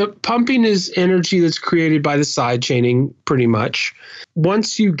the pumping is energy that's created by the sidechaining pretty much.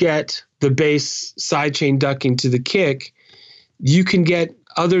 Once you get the bass sidechain ducking to the kick, you can get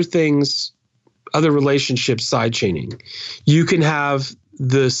other things, other relationships sidechaining. You can have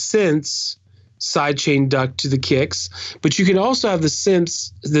the synths sidechain duck to the kicks, but you can also have the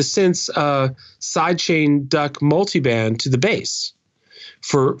synths sidechain duck multiband to the bass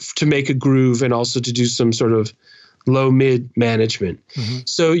to make a groove and also to do some sort of low mid management. Mm-hmm.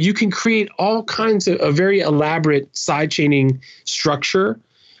 So you can create all kinds of a very elaborate sidechaining structure.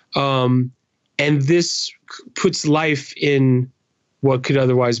 And this puts life in what could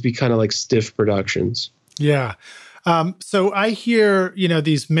otherwise be kind of like stiff productions. Yeah. So I hear,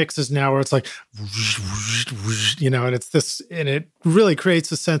 these mixes now where it's like, and it's this, and it really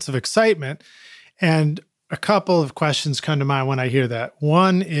creates a sense of excitement. And a couple of questions come to mind when I hear that.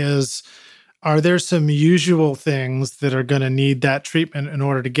 One is, are there some usual things that are going to need that treatment in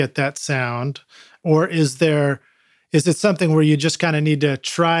order to get that sound? Or is it something where you just kind of need to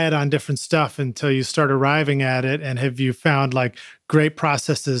try it on different stuff until you start arriving at it? And have you found like great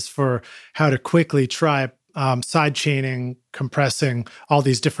processes for how to quickly try side chaining, compressing all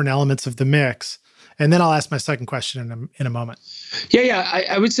these different elements of the mix? And then I'll ask my second question in a moment. Yeah.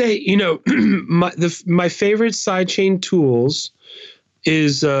 I would say, my favorite sidechain tools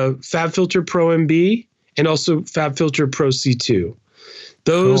is FabFilter Pro MB and also FabFilter Pro C2.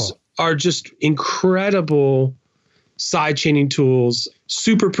 Those are just incredible sidechaining tools,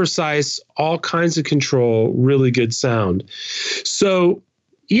 super precise, all kinds of control, really good sound. So,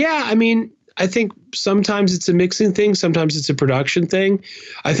 yeah, I think sometimes it's a mixing thing. Sometimes it's a production thing.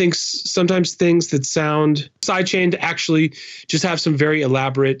 I think sometimes things that sound sidechained actually just have some very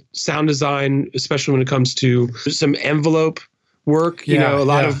elaborate sound design, especially when it comes to some envelope work.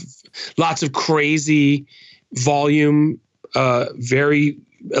 Lots of crazy volume, very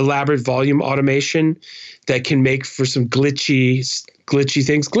elaborate volume automation that can make for some glitchy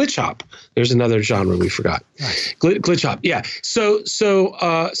things. Glitch hop. There's another genre we forgot. Nice. Glitch hop. Yeah. So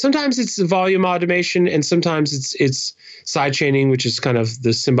sometimes it's the volume automation, and sometimes it's sidechaining, which is kind of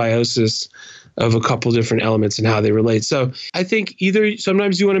the symbiosis of a couple different elements and how they relate. So I think either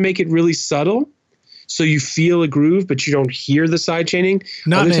sometimes you want to make it really subtle, so you feel a groove, but you don't hear the sidechaining.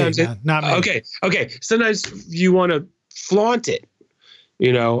 Not me. Okay. Sometimes you want to flaunt it,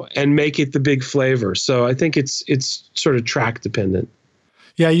 and make it the big flavor. So I think it's sort of track dependent.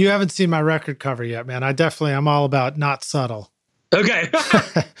 Yeah, you haven't seen my record cover yet, man. I'm all about not subtle. Okay.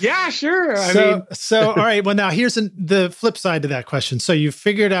 Yeah, sure. So all right. Well, now here's the flip side to that question. So you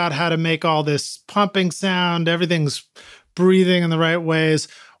figured out how to make all this pumping sound, everything's breathing in the right ways.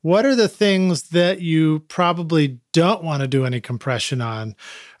 What are the things that you probably don't want to do any compression on?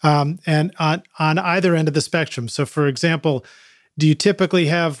 And on either end of the spectrum. So for example, do you typically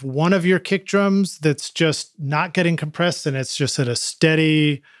have one of your kick drums that's just not getting compressed and it's just at a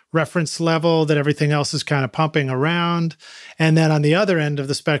steady reference level that everything else is kind of pumping around? And then on the other end of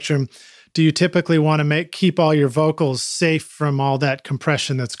the spectrum, do you typically want to keep all your vocals safe from all that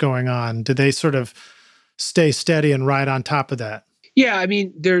compression that's going on? Do they sort of stay steady and ride on top of that? Yeah, I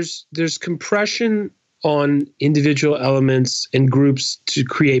mean, there's compression on individual elements and groups to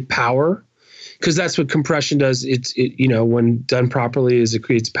create power, because that's what compression does. When done properly, is it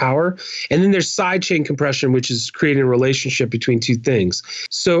creates power. And then there's sidechain compression, which is creating a relationship between two things.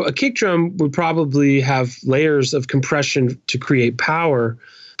 So a kick drum would probably have layers of compression to create power,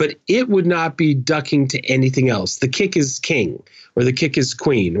 but it would not be ducking to anything else. The kick is king, or the kick is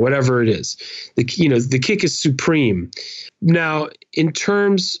queen, whatever it is. The kick is supreme. Now, in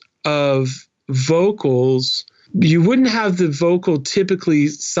terms of vocals, you wouldn't have the vocal typically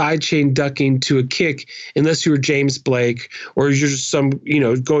sidechain ducking to a kick unless you were James Blake, or you're just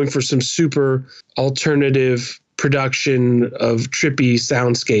going for some super alternative production of trippy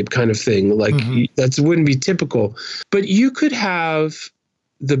soundscape kind of thing. Like that wouldn't be typical. But you could have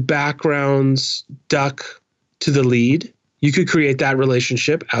the backgrounds duck to the lead. You could create that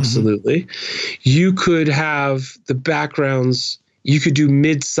relationship. Absolutely. You could have the backgrounds, you could do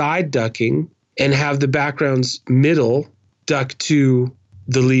mid-side ducking and have the background's middle duck to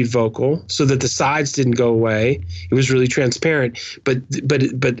the lead vocal so that the sides didn't go away. It was really transparent, but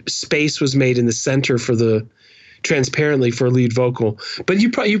space was made in the center transparently for a lead vocal. But you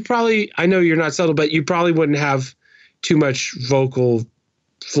probably, I know you're not subtle, but you probably wouldn't have too much vocal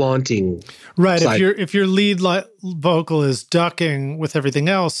flaunting. Right. If your lead vocal is ducking with everything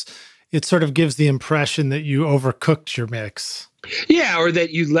else, it sort of gives the impression that you overcooked your mix. Yeah, or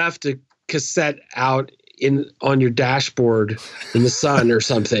that you left a cassette out on your dashboard in the sun or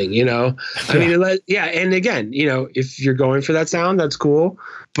something, I mean, yeah. And again, if you're going for that sound, that's cool,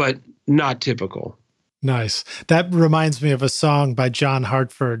 but not typical. Nice. That reminds me of a song by John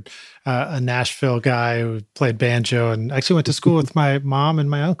Hartford, a Nashville guy who played banjo and actually went to school with my mom and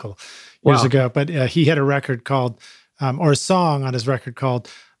my uncle years ago. But he had a record called, or a song on his record called,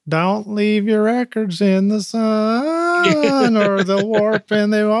 "Don't leave your records in the sun or they'll warp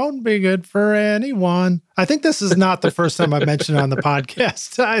and they won't be good for anyone." I think this is not the first time I've mentioned it on the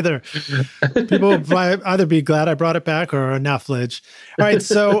podcast either. People will either be glad I brought it back or enough, Lidge. All right,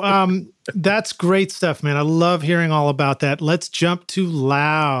 so that's great stuff, man. I love hearing all about that. Let's jump to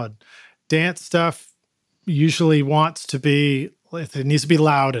loud. Dance stuff usually it needs to be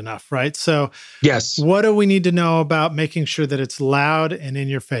loud enough, right? So yes. What do we need to know about making sure that it's loud and in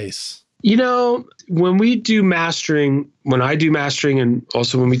your face? When we do mastering, when I do mastering, and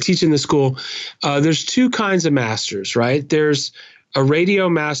also when we teach in the school, there's two kinds of masters, right? There's a radio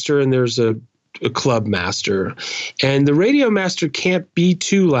master and there's a club master. And the radio master can't be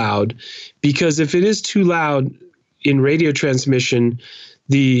too loud, because if it is too loud in radio transmission,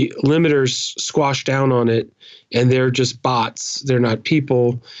 the limiters squash down on it and they're just bots. They're not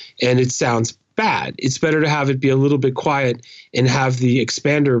people, and it sounds bad. It's better to have it be a little bit quiet and have the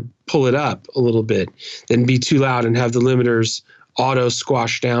expander pull it up a little bit than be too loud and have the limiters auto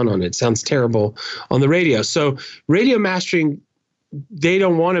squash down on it. It sounds terrible on the radio. So radio mastering, they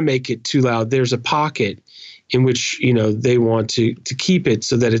don't want to make it too loud. There's a pocket in which, they want to keep it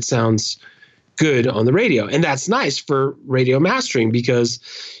so that it sounds good on the radio. And that's nice for radio mastering, because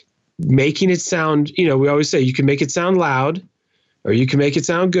making it sound, we always say you can make it sound loud or you can make it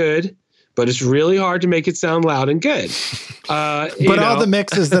sound good, but it's really hard to make it sound loud and good. But all the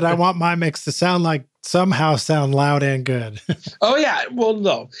mixes that I want my mix to sound like somehow sound loud and good. Oh, yeah. Well,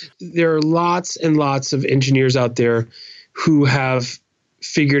 no. There are lots and lots of engineers out there who have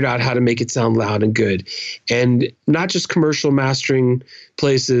figured out how to make it sound loud and good. And not just commercial mastering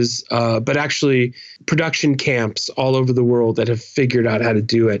places, but actually production camps all over the world that have figured out how to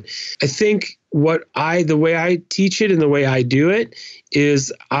do it. I think the way I teach it and the way I do it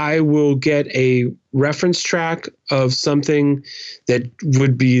is I will get a reference track of something that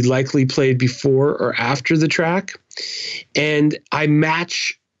would be likely played before or after the track, and I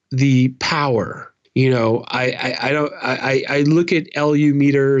match the power. I look at LU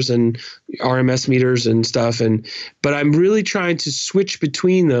meters and RMS meters and stuff, but I'm really trying to switch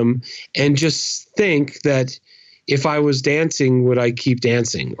between them and just think that if I was dancing, would I keep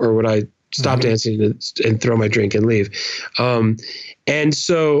dancing, or would I stop dancing and throw my drink and leave? And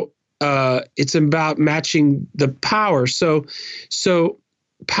so it's about matching the power. So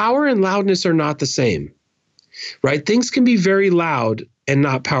power and loudness are not the same, right? Things can be very loud and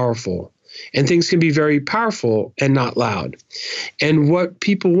not powerful. And things can be very powerful and not loud. And what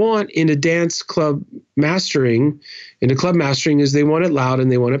people want in a dance club mastering, into club mastering, is they want it loud and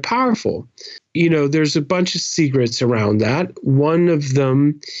they want it powerful. There's a bunch of secrets around that. One of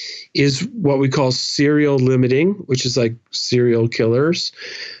them is what we call serial limiting, which is like serial killers.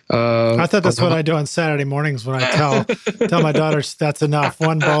 I thought that's what I do on Saturday mornings when I tell my daughters that's enough.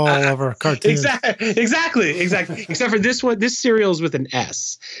 One bowl over cartoons. Exactly. Except for this one, this cereal is with an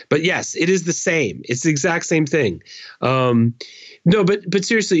S. But yes, it is the same. It's the exact same thing. No, but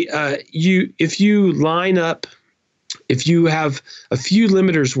seriously, if you have a few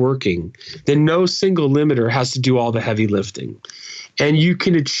limiters working, then no single limiter has to do all the heavy lifting. And you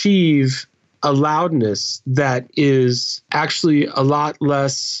can achieve a loudness that is actually a lot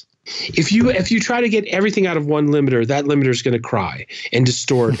less. If you try to get everything out of one limiter, that limiter is going to cry and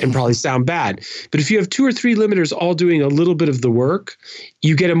distort and probably sound bad. But if you have 2 or 3 limiters all doing a little bit of the work,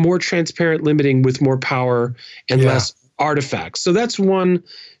 you get a more transparent limiting with more power and less artifacts. So that's one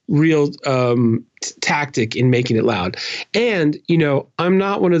real tactic in making it loud. And, I'm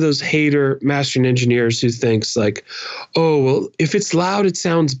not one of those hater mastering engineers who thinks like, oh, well, if it's loud, it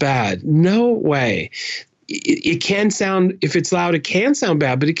sounds bad. No way. It can sound, if it's loud, it can sound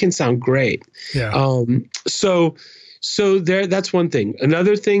bad, but it can sound great. Yeah. So that's one thing.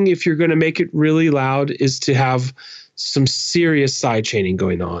 Another thing, if you're going to make it really loud, is to have some serious side chaining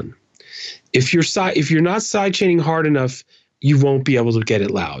going on. If you're not side chaining hard enough, you won't be able to get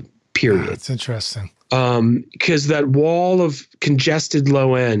it loud, period. That's interesting. Because that wall of congested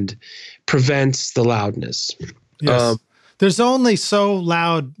low end prevents the loudness. Yes. There's only so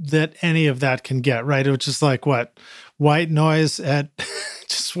loud that any of that can get, right? Which is like what? White noise at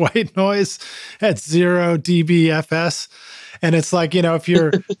 0 dBFS. And it's like, if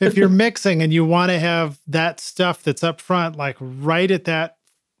you're mixing and you want to have that stuff that's up front, like right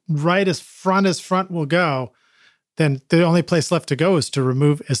as front will go, then the only place left to go is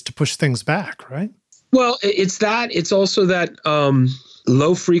to push things back, right? Well, it's that. It's also that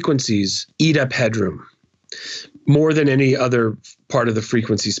low frequencies eat up headroom more than any other part of the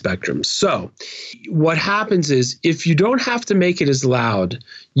frequency spectrum. So what happens is, if you don't have to make it as loud,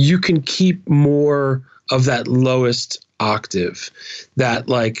 you can keep more of that lowest octave, that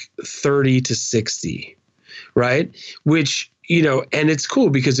like 30 to 60, right? Which, and it's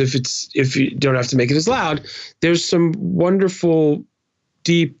cool because if you don't have to make it as loud, there's some wonderful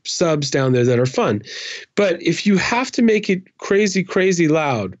deep subs down there that are fun. But if you have to make it crazy, crazy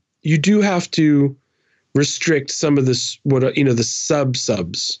loud, you do have to restrict some of this, the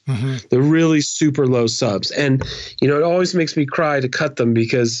subs, the really super low subs. And, it always makes me cry to cut them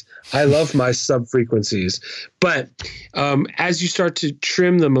because I love my sub frequencies. But as you start to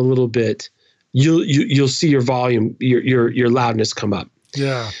trim them a little bit, you'll see your volume, your loudness come up.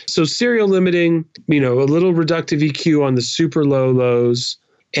 Yeah. So serial limiting, a little reductive EQ on the super low lows,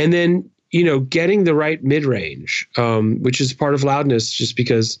 and then, getting the right mid-range, which is part of loudness, just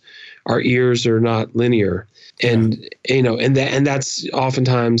because our ears are not linear. And, and that's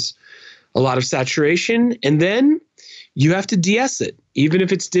oftentimes a lot of saturation. And then you have to de-ess it, even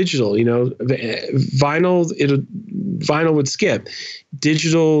if it's digital. Vinyl would skip.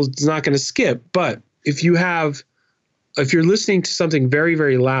 Digital is not going to skip. But if you're listening to something very,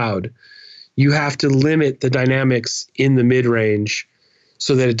 very loud, you have to limit the dynamics in the mid-range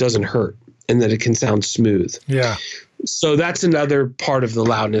so that it doesn't hurt and that it can sound smooth. Yeah. So that's another part of the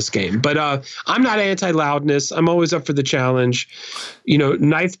loudness game. But I'm not anti-loudness. I'm always up for the challenge.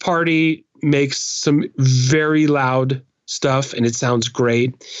 Knife Party makes some very loud stuff and it sounds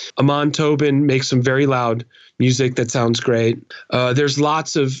great. Amon Tobin makes some very loud music that sounds great. There's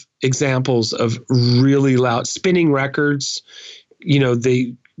lots of examples of really loud spinning records.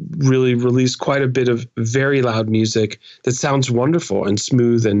 They really release quite a bit of very loud music that sounds wonderful and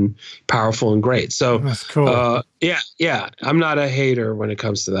smooth and powerful and great. So that's cool. Yeah. I'm not a hater when it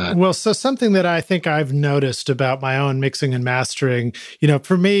comes to that. Well, so something that I think I've noticed about my own mixing and mastering,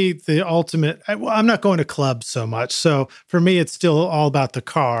 for me, the ultimate, I'm not going to clubs so much. So for me, it's still all about the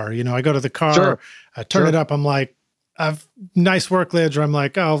car. I go to the car, Sure. I turn it up. I'm like, I've nice work, Lidge. Or I'm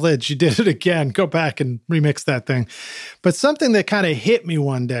like, oh, Lidge, you did it again. Go back and remix that thing. But something that kind of hit me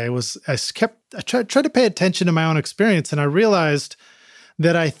one day was I tried to pay attention to my own experience, and I realized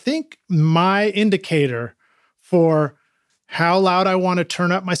that I think my indicator for how loud I want to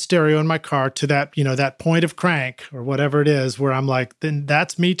turn up my stereo in my car to that, that point of crank or whatever it is, where I'm like, then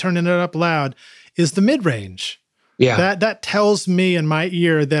that's me turning it up loud, is the mid-range. Yeah. That tells me in my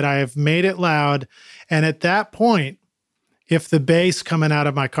ear that I have made it loud. And at that point, if the bass coming out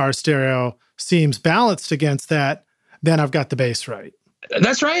of my car stereo seems balanced against that, then I've got the bass right.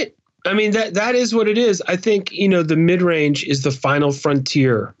 That's right. I mean, that is what it is. I think, the mid-range is the final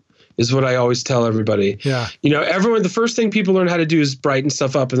frontier. is what I always tell everybody. Yeah. The first thing people learn how to do is brighten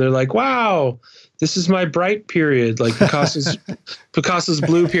stuff up, and they're like, wow, this is my bright period, like Picasso's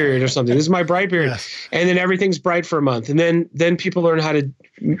blue period or something. This is my bright period. Yes. And then everything's bright for a month. And then people learn how to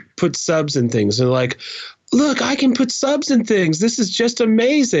put subs in things. And they're like, look, I can put subs in things. This is just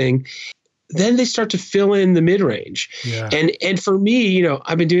amazing. Then they start to fill in the mid-range. Yeah. And for me,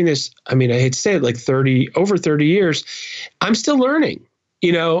 I've been doing this, I hate to say it, like over 30 years. I'm still learning.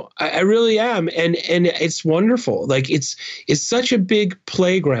 I really am. And it's wonderful. Like it's such a big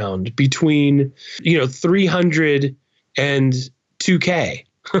playground between, 300 and 2K.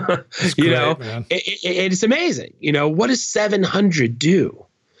 It's amazing. What does 700 do?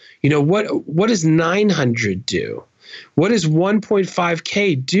 What does 900 do? What does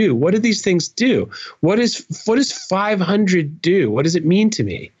 1.5K do? What do these things do? What does 500 do? What does it mean to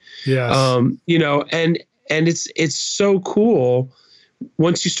me? Yes. And it's so cool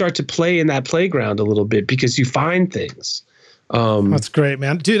once you start to play in that playground a little bit, because you find things. That's great,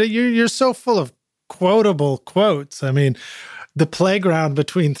 man. Dude, you're so full of quotable quotes. The playground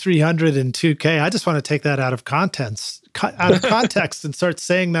between 300 and 2K. I just want to take that out of context and start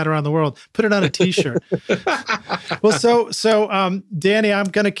saying that around the world. Put it on a T-shirt. Well, so Danny, I'm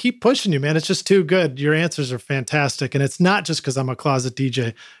going to keep pushing you, man. It's just too good. Your answers are fantastic, and it's not just because I'm a closet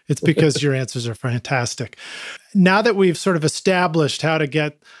DJ. It's because your answers are fantastic. Now that we've sort of established how to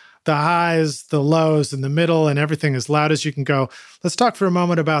get the highs, the lows, and the middle, and everything as loud as you can go, let's talk for a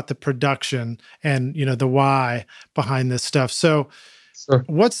moment about the production and, the why behind this stuff. So sure.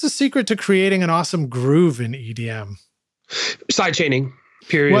 What's the secret to creating an awesome groove in EDM? Sidechaining,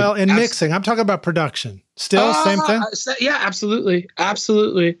 period. Well, in mixing, I'm talking about production. Still, same thing? Yeah, absolutely.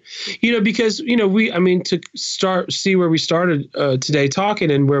 Absolutely. Because, to see where we started today talking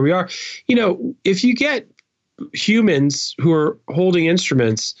and where we are, if you get humans who are holding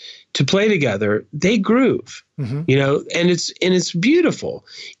instruments to play together, they groove, and it's beautiful.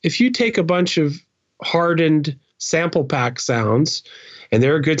 If you take a bunch of hardened sample pack sounds, and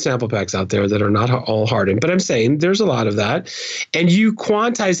there are good sample packs out there that are not all hardened, but I'm saying there's a lot of that, and you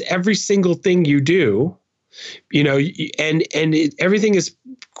quantize every single thing you do, everything is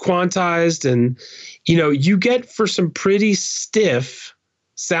quantized, and, you get for some pretty stiff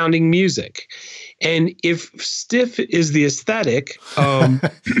sounding music. And if stiff is the aesthetic,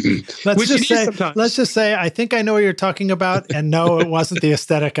 let's just say, I think I know what you're talking about, and no, it wasn't the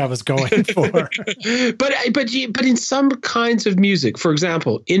aesthetic I was going for. but in some kinds of music, for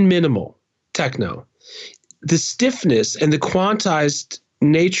example, in minimal techno, the stiffness and the quantized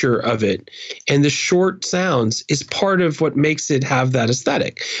nature of it and the short sounds is part of what makes it have that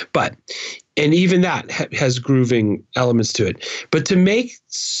aesthetic. And even that has grooving elements to it. But to make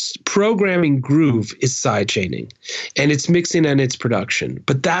programming groove is sidechaining, and it's mixing and it's production.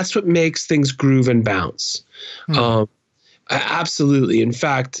 But that's what makes things groove and bounce. Absolutely. In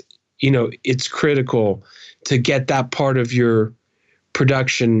fact, it's critical to get that part of your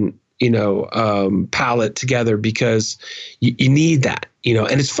production, palette together, because you need that,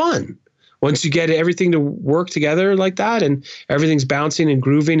 and it's fun. Once you get everything to work together like that, and everything's bouncing and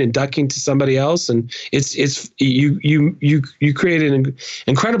grooving and ducking to somebody else, and you create an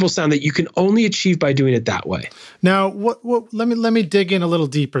incredible sound that you can only achieve by doing it that way. Now, let me dig in a little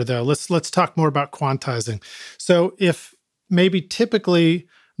deeper though. Let's talk more about quantizing. So if maybe typically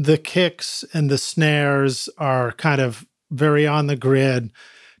the kicks and the snares are kind of very on the grid,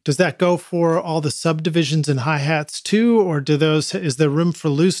 does that go for all the subdivisions and hi-hats too, or is there room for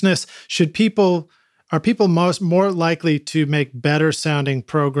looseness? Are people more likely to make better sounding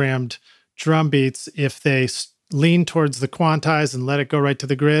programmed drum beats if they lean towards the quantize and let it go right to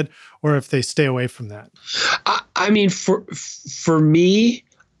the grid, or if they stay away from that? For me,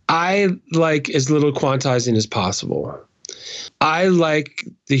 I like as little quantizing as possible. I like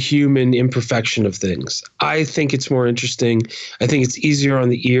the human imperfection of things. I think it's more interesting. I think it's easier on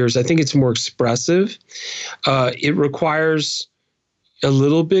the ears. I think it's more expressive. It requires a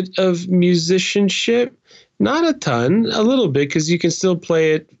little bit of musicianship, not a ton, a little bit, because you can still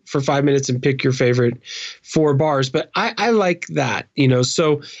play it for 5 minutes and pick your favorite 4 bars. But I like that,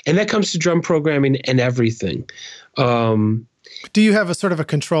 so, and that comes to drum programming and everything. Do you have a sort of a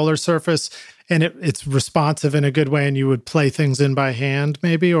controller surface and it's responsive in a good way, and you would play things in by hand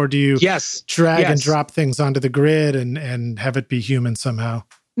maybe? Or do you drag and drop things onto the grid and have it be human somehow?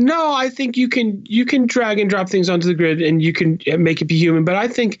 No, I think you can drag and drop things onto the grid and you can make it be human. But I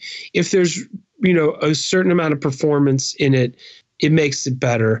think if there's, a certain amount of performance in it, it makes it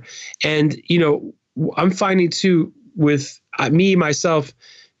better. And, I'm finding too with me, myself,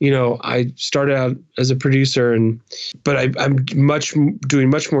 I started out as a producer, but I'm doing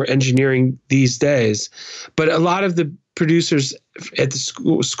much more engineering these days. But a lot of the producers at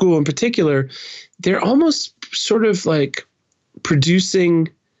the school in particular, they're almost sort of like producing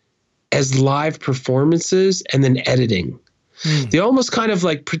as live performances and then editing. They almost kind of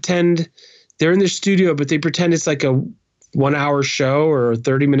like pretend they're in their studio, but they pretend it's like a 1 hour show or a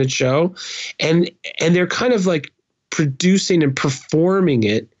 30-minute show. And they're kind of like producing and performing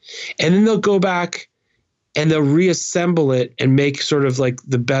it. And then they'll go back and they'll reassemble it and make sort of like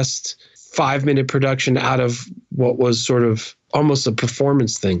the best 5-minute production out of what was sort of almost a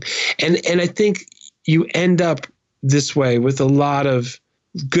performance thing. And I think you end up this way with a lot of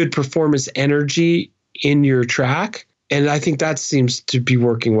good performance energy in your track. And I think that seems to be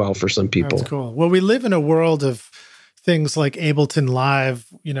working well for some people. That's cool. Well, we live in a world of things like Ableton Live,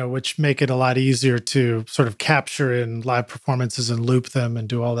 which make it a lot easier to sort of capture in live performances and loop them and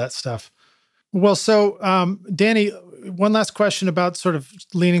do all that stuff. Well, so Danny, one last question about sort of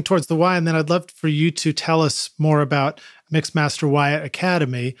leaning towards the why, and then I'd love for you to tell us more about Mixmaster Wyatt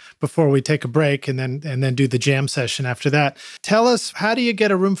Academy before we take a break and then do the jam session after that. Tell us, how do you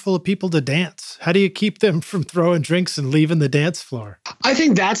get a room full of people to dance? How do you keep them from throwing drinks and leaving the dance floor? I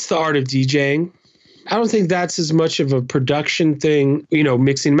think that's the art of DJing. I don't think that's as much of a production thing,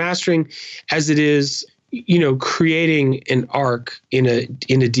 mixing, mastering, as it is, creating an arc in a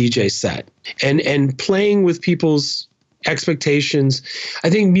DJ set and playing with people's expectations. I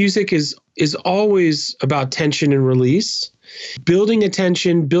think music is always about tension and release, building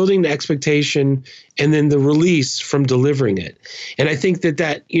attention, building the expectation, and then the release from delivering it. And I think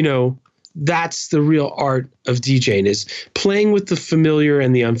that that's the real art of DJing, is playing with the familiar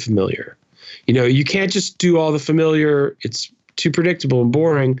and the unfamiliar. You can't just do all the familiar. It's too predictable and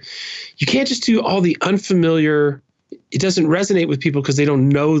boring. You can't just do all the unfamiliar. It doesn't resonate with people because they don't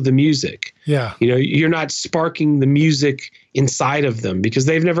know the music. Yeah. You're not sparking the music inside of them because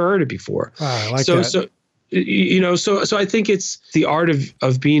they've never heard it before. I like that. So I think it's the art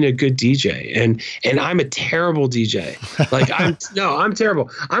of being a good DJ, and I'm a terrible DJ. Like I'm terrible.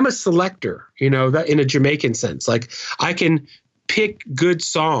 I'm a selector, that in a Jamaican sense. Like I can pick good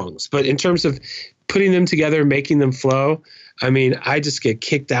songs, but in terms of putting them together, making them flow, I mean, I just get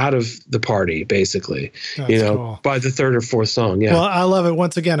kicked out of the party, basically, cool. By the third or fourth song. Yeah. Well, I love it.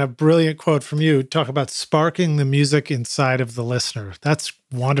 Once again, a brilliant quote from you. Talk about sparking the music inside of the listener. That's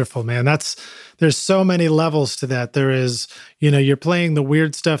wonderful, man. There's so many levels to that. There is, you're playing the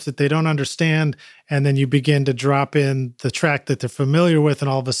weird stuff that they don't understand, and then you begin to drop in the track that they're familiar with, and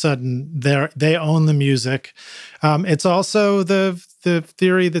all of a sudden they own the music. It's also the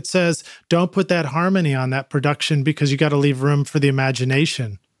theory that says, don't put that harmony on that production because you got to leave room for the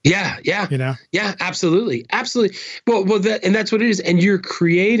imagination. Yeah. Yeah, absolutely. Absolutely. Well, and that's what it is. And you're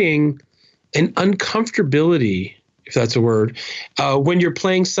creating an uncomfortability, if that's a word, when you're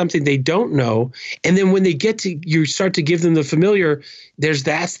playing something they don't know. And then when you start to give them the familiar,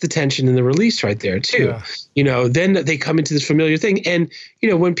 that's the tension and the release right there too. Yeah. Then they come into this familiar thing. And,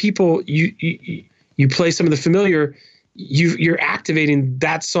 when people, you play some of the familiar, you're activating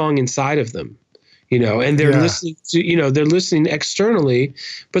that song inside of them, and they're listening to, they're listening externally,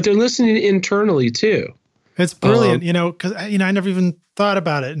 but they're listening internally too. It's brilliant, because, I never even thought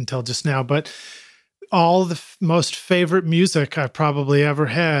about it until just now, but all the most favorite music I've probably ever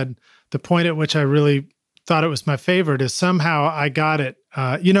had, the point at which I really thought it was my favorite is somehow I got it.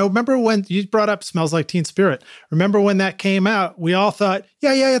 Remember when you brought up Smells Like Teen Spirit? Remember when that came out? We all thought,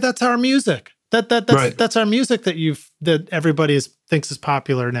 yeah, that's our music. That's our music that everybody thinks is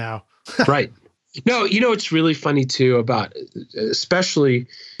popular now. Right. No, it's really funny too about especially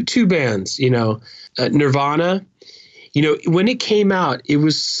two bands, Nirvana. When it came out, it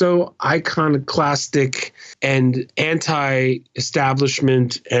was so iconoclastic and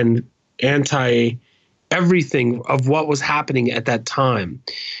anti-establishment and anti-everything of what was happening at that time.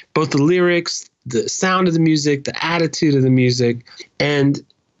 Both the lyrics, the sound of the music, the attitude of the music. And,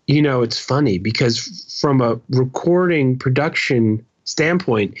 it's funny because from a recording production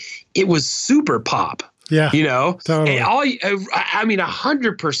standpoint, it was super pop. Yeah, totally. And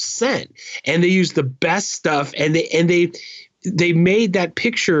 100%. And they used the best stuff, and they made that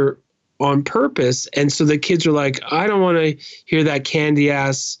picture on purpose. And so the kids are like, I don't want to hear that candy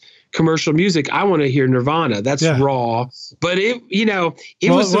ass commercial music. I want to hear Nirvana. That's raw. But it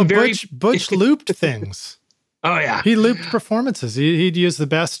was some very Butch looped things. Oh yeah, he looped performances. He'd use the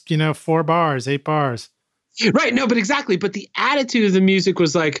best, 4 bars, 8 bars. Right. No, but exactly. But the attitude of the music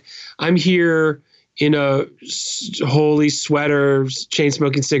was like, I'm here. in a holy sweater, chain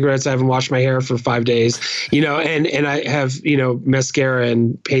smoking cigarettes. I haven't washed my hair for 5 days, and I have, mascara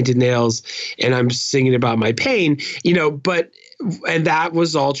and painted nails, and I'm singing about my pain, and that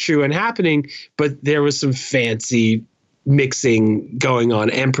was all true and happening, but there was some fancy mixing going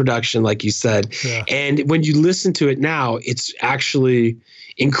on and production, like you said. Yeah. And when you listen to it now, it's actually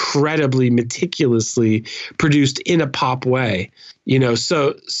incredibly meticulously produced in a pop way,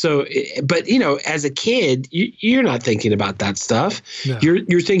 but as a kid, you're not thinking about that stuff. No.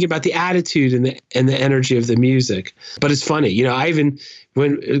 You're thinking about the attitude and the energy of the music. But it's funny, I even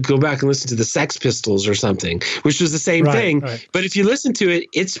go back and listen to the Sex Pistols or something, which was the same thing. Right. But if you listen to it,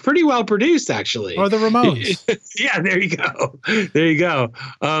 it's pretty well produced, actually. Or the Ramones. Yeah, there you go.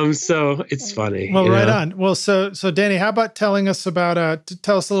 So it's funny. Well, right on. Well, so Danny, how about tell us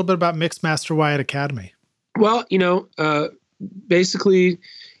a little bit about Mixmaster Wyatt Academy? Well, basically,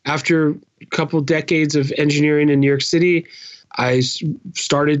 after a couple decades of engineering in New York City, I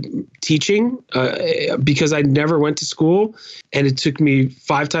started teaching because I never went to school, and it took me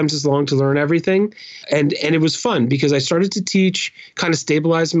 5 times as long to learn everything. And it was fun because I started to teach, kind of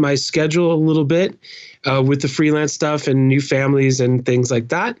stabilizing my schedule a little bit with the freelance stuff and new families and things like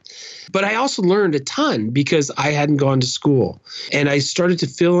that. But I also learned a ton because I hadn't gone to school. And I started to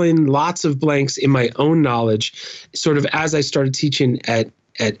fill in lots of blanks in my own knowledge, sort of as I started teaching at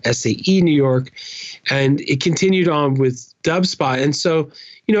SAE New York, and it continued on with DubSpot. And so,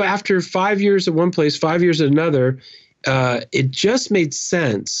 after 5 years at one place, 5 years at another, it just made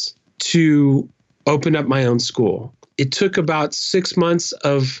sense to open up my own school. It took about 6 months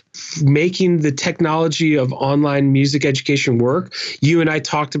of making the technology of online music education work. You and I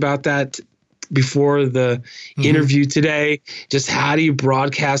talked about that before the interview today. Just how do you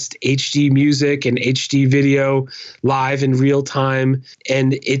broadcast HD music and HD video live in real time?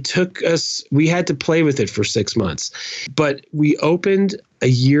 And it took us, we had to play with it for 6 months. But we opened a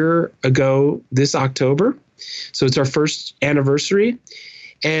year ago this October. So it's our first anniversary.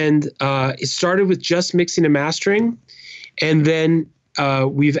 And it started with just mixing and mastering. And then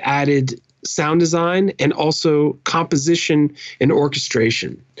we've added sound design and also composition and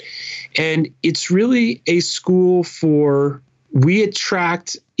orchestration. And it's really a school we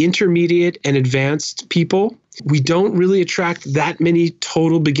attract intermediate and advanced people. We don't really attract that many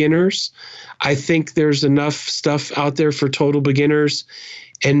total beginners. I think there's enough stuff out there for total beginners,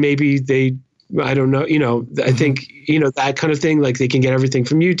 and maybe I don't know, I think, that kind of thing, like they can get everything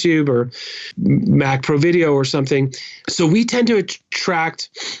from YouTube or Mac Pro Video or something. So we tend to attract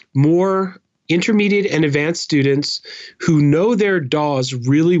more intermediate and advanced students who know their DAWs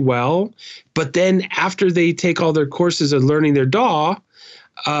really well, but then after they take all their courses of learning their DAW,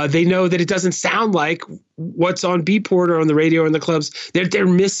 they know that it doesn't sound like what's on Beatport or on the radio or in the clubs. They're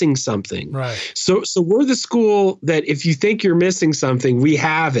missing something. Right. So we're the school that if you think you're missing something, we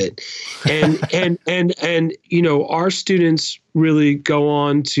have it. And our students really go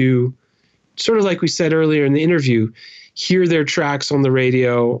on to, sort of like we said earlier in the interview, hear their tracks on the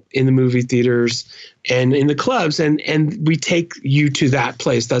radio, in the movie theaters, and in the clubs, and we take you to that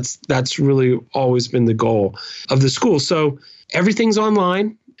place. That's really always been the goal of the school. So everything's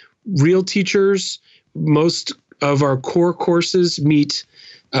online, real teachers. Most of our core courses meet,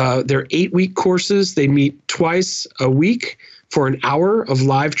 they're 8-week courses. They meet twice a week for an hour of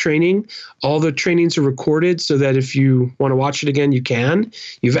live training. All the trainings are recorded so that if you want to watch it again, you can.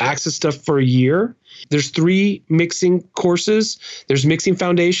 You've access stuff for a year. There's 3 mixing courses. There's Mixing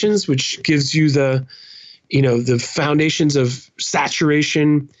Foundations, which gives you the foundations of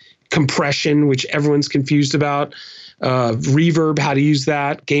saturation, compression, which everyone's confused about, reverb, how to use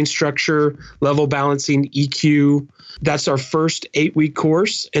that, gain structure, level balancing, EQ. That's our first 8-week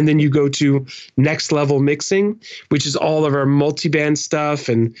course. And then you go to Next Level Mixing, which is all of our multiband stuff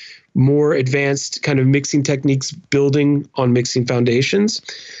and more advanced kind of mixing techniques building on Mixing Foundations.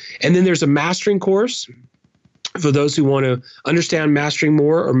 And then there's a mastering course for those who want to understand mastering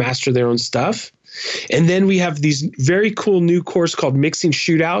more or master their own stuff. And then we have these very cool new course called Mixing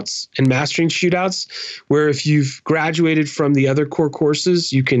Shootouts and Mastering Shootouts, where if you've graduated from the other core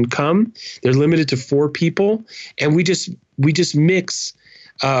courses, you can come. They're limited to 4 people. And we just mix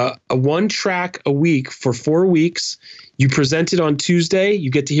a 1 track a week for 4 weeks. You present it on Tuesday.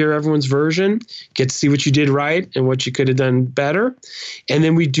 You get to hear everyone's version, get to see what you did right and what you could have done better. And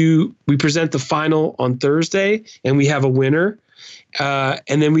then we present the final on Thursday, and we have a winner.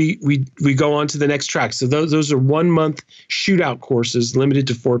 And then we go on to the next track. So those are 1-month shootout courses limited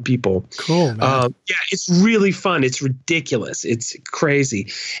to 4 people. Cool, man. Yeah, it's really fun. It's ridiculous. It's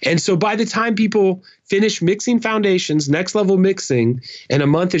crazy. And so by the time people finish Mixing Foundations, Next Level Mixing, and a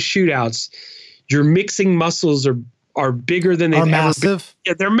month of shootouts, your mixing muscles are bigger than they've ever massive.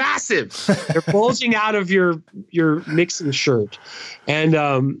 been. Yeah, they're massive. They're bulging out of your mixing shirt,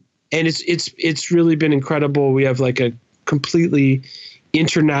 and it's really been incredible. We have like a completely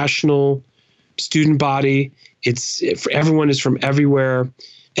international student body. Everyone is from everywhere.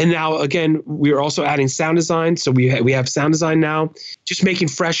 And now, again, we are also adding sound design. So we have sound design now, just making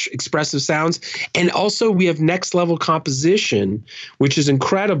fresh, expressive sounds. And also we have next level composition, which is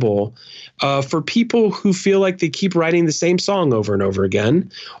incredible for people who feel like they keep writing the same song over and over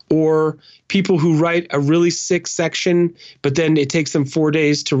again, or people who write a really sick section, but then it takes them 4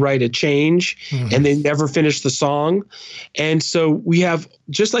 days to write a change and they never finish the song. And so we have,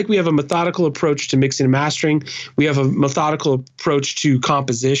 just like we have a methodical approach to mixing and mastering, we have a methodical approach to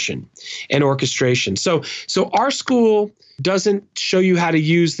composition and orchestration. So our school doesn't show you how to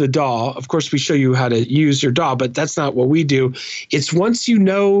use the DAW. Of course, we show you how to use your DAW, but that's not what we do. It's once you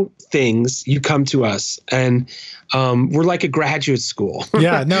know things, you come to us, and we're like a graduate school.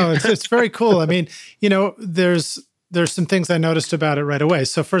 Yeah, no, it's very cool. I mean, there's some things I noticed about it right away.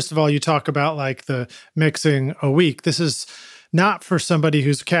 So first of all, you talk about like the mixing a week. This is not for somebody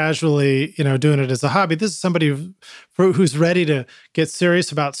who's casually, doing it as a hobby. This is somebody who's ready to get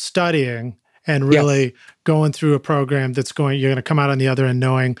serious about studying and really going through a program you're going to come out on the other end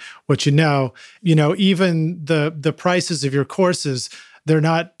knowing what you know. Even the prices of your courses, they're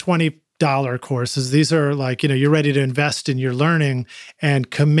not $20 courses. These are like, you're ready to invest in your learning and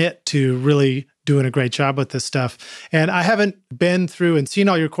commit to really doing a great job with this stuff. And I haven't been through and seen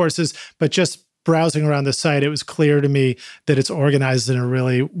all your courses, but just browsing around the site, it was clear to me that it's organized in a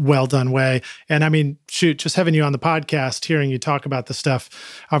really well done way. And I mean, shoot, just having you on the podcast, hearing you talk about the stuff,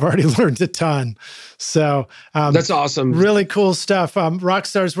 I've already learned a ton. So that's awesome. Really cool stuff.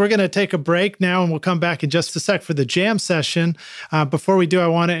 Rockstars, we're going to take a break now and we'll come back in just a sec for the jam session. Before we do, I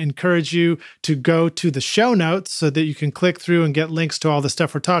want to encourage you to go to the show notes so that you can click through and get links to all the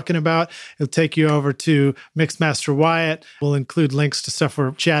stuff we're talking about. It'll take you over to Mixmaster Wyatt. We'll include links to stuff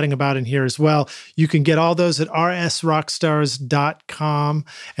we're chatting about in here as well. You can get all those at rsrockstars.com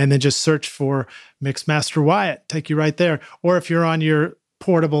and then just search for Mixmaster Wyatt. Take you right there. Or if you're on your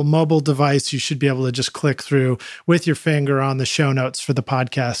portable mobile device, you should be able to just click through with your finger on the show notes for the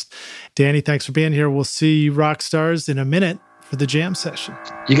podcast. Danny, thanks for being here. We'll see you Rockstars in a minute for the jam session.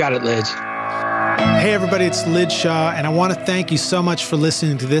 You got it, Lidge. Hey everybody, it's Lid Shaw, and I want to thank you so much for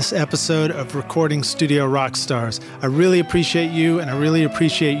listening to this episode of Recording Studio Rockstars. I really appreciate you, and I really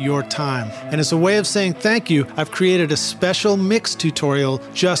appreciate your time. And as a way of saying thank you, I've created a special mix tutorial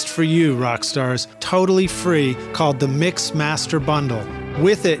just for you, Rockstars, totally free, called the Mix Master Bundle.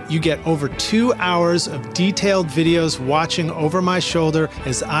 With it, you get over 2 hours of detailed videos watching over my shoulder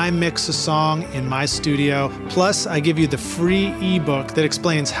as I mix a song in my studio. Plus, I give you the free ebook that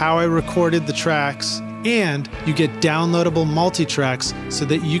explains how I recorded the tracks. And you get downloadable multi-tracks so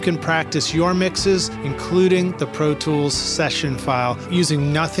that you can practice your mixes, including the Pro Tools session file,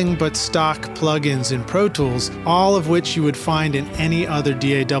 using nothing but stock plugins in Pro Tools, all of which you would find in any other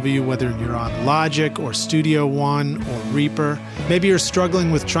DAW, whether you're on Logic or Studio One or Reaper. Maybe you're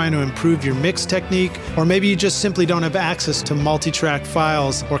struggling with trying to improve your mix technique, or maybe you just simply don't have access to multi-track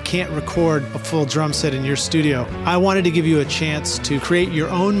files or can't record a full drum set in your studio. I wanted to give you a chance to create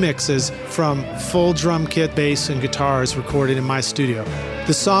your own mixes from full drum kit, bass, and guitars recorded in my studio.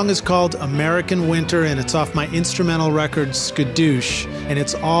 The song is called American Winter, and it's off my instrumental record, Skadoosh, and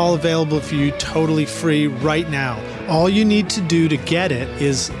it's all available for you totally free right now. All you need to do to get it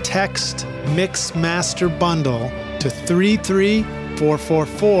is text Mix Master Bundle to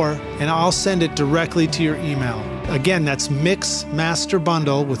 33444, and I'll send it directly to your email. Again, that's Mix Master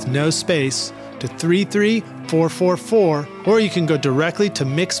Bundle with no space to 33444, or you can go directly to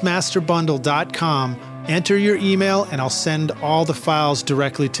mixmasterbundle.com, enter your email, and I'll send all the files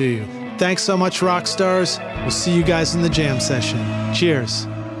directly to you. Thanks so much, Rockstars. We'll see you guys in the jam session. Cheers.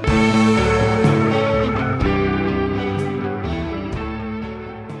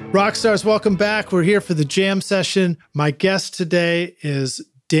 Rockstars, welcome back. We're here for the jam session. My guest today is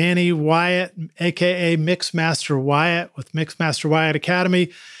Danny Wyatt, aka Mixmaster Wyatt with Mixmaster Wyatt Academy.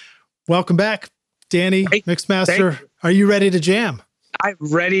 Welcome back, Danny, hey, Mixmaster. Are you ready to jam? I'm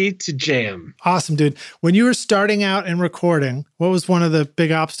ready to jam. Awesome, dude. When you were starting out and recording, what was one of the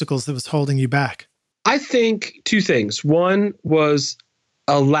big obstacles that was holding you back? I think two things. One was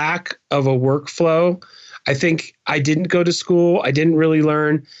a lack of a workflow. I think I didn't go to school. I didn't really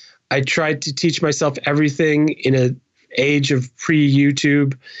learn. I tried to teach myself everything in an age of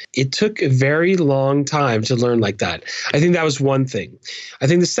pre-YouTube. It took a very long time to learn like that. I think that was one thing. I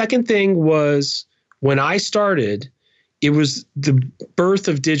think the second thing was when I started, it was the birth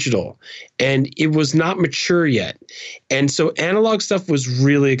of digital, and it was not mature yet. And so analog stuff was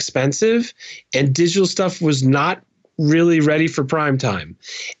really expensive, and digital stuff was not really ready for prime time.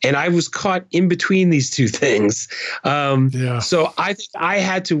 And I was caught in between these two things. So I think I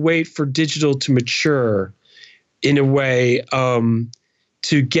had to wait for digital to mature in a way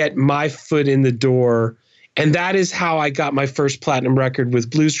to get my foot in the door. And that is how I got my first platinum record with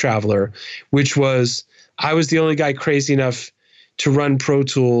Blues Traveler, which was, I was the only guy crazy enough to run Pro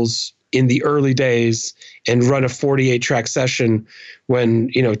Tools in the early days and run a 48-track session when,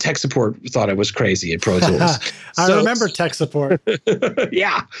 tech support thought I was crazy at Pro Tools. I remember tech support.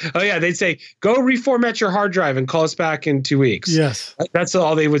 Yeah. Oh, yeah. They'd say, go reformat your hard drive and call us back in 2 weeks. Yes. That's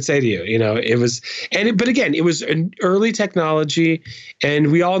all they would say to you. It was, but again, it was an early technology,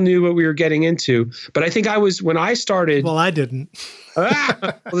 and we all knew what we were getting into. But I think when I started. Well, I didn't.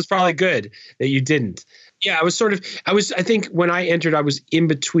 Well, it's probably good that you didn't. Yeah, I think when I entered, I was in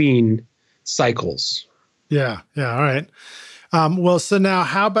between cycles. Yeah. All right. Well, so now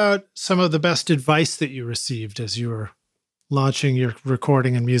how about some of the best advice that you received as you were launching your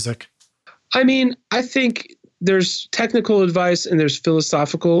recording and music? I mean, I think there's technical advice and there's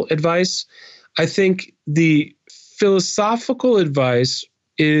philosophical advice. I think the philosophical advice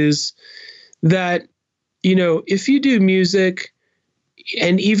is that, if you do music,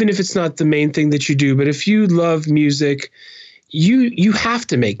 and even if it's not the main thing that you do, but if you love music, you have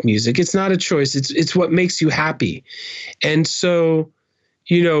to make music. It's not a choice. It's what makes you happy. And so,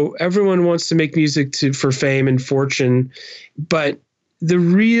 everyone wants to make music for fame and fortune, but the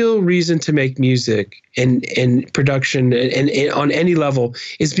real reason to make music and production and on any level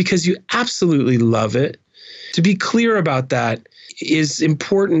is because you absolutely love it. To be clear about that is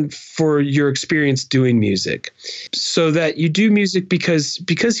important for your experience doing music, so that you do music because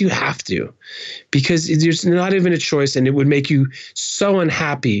you have to, because there's not even a choice, and it would make you so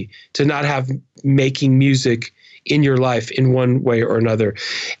unhappy to not have making music in your life in one way or another.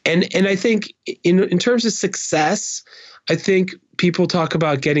 And I think in terms of success, I think people talk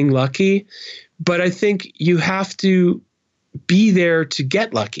about getting lucky, but I think you have to be there to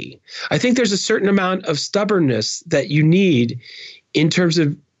get lucky. I think there's a certain amount of stubbornness that you need in terms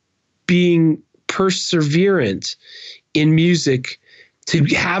of being perseverant in music. To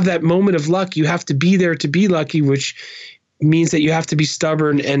have that moment of luck, you have to be there to be lucky, which means that you have to be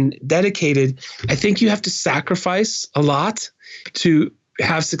stubborn and dedicated. I think you have to sacrifice a lot to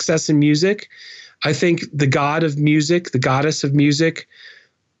have success in music. I think the god of music, the goddess of music,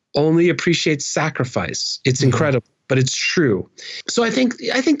 only appreciates sacrifice. It's incredible, but it's true. So I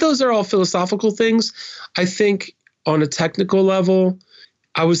think those are all philosophical things. I think on a technical level,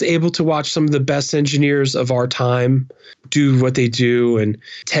 I was able to watch some of the best engineers of our time do what they do, and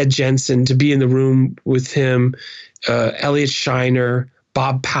Ted Jensen, to be in the room with him, Elliot Shiner,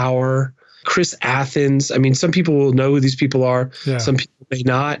 Bob Power, Chris Athens. I mean, some people will know who these people are. Yeah. Some people may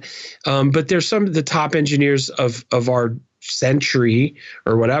not. But they're some of the top engineers of our century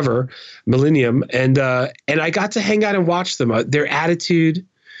or whatever, millennium. And I got to hang out and watch them. Their attitude,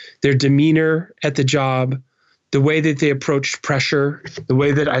 their demeanor at the job, the way that they approached pressure, the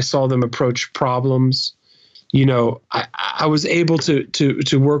way that I saw them approach problems. I was able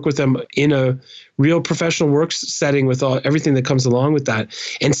to work with them in a real professional work setting with everything that comes along with that,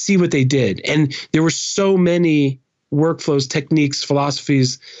 and see what they did. And there were so many workflows, techniques,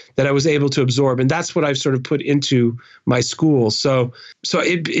 philosophies that I was able to absorb. And that's what I've sort of put into my school. So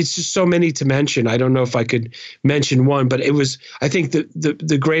it's just so many to mention. I don't know if I could mention one, but it was, I think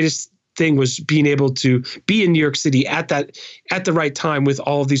the greatest thing was being able to be in New York City at the right time with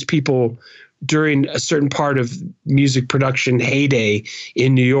all of these people during a certain part of music production heyday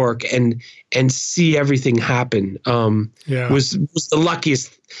in New York, and see everything happen was the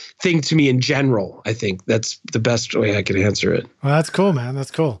luckiest thing to me in general. I think that's the best way I can answer it. Well, that's cool, man. That's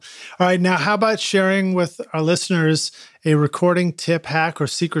cool. All right. Now, how about sharing with our listeners a recording tip, hack, or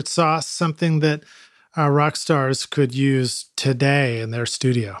secret sauce, something that our rock stars could use today in their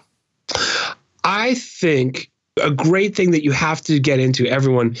studio? I think a great thing that you have to get into,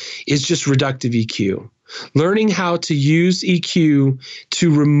 everyone, is just reductive EQ. Learning how to use EQ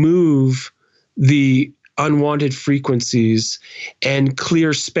to remove the unwanted frequencies and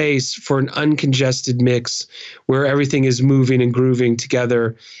clear space for an uncongested mix where everything is moving and grooving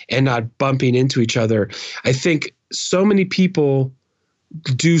together and not bumping into each other. I think so many people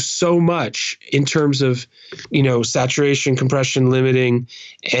do so much in terms of, saturation, compression, limiting,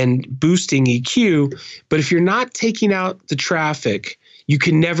 and boosting EQ. But if you're not taking out the traffic, you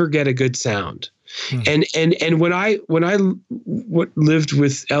can never get a good sound. And when I lived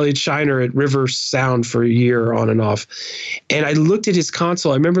with Elliot Shiner at River Sound for a year on and off, and I looked at his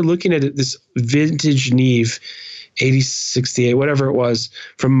console, I remember looking at this vintage Neve 8068, whatever it was,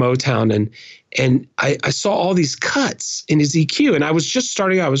 from Motown, and I saw all these cuts in his EQ, and I was just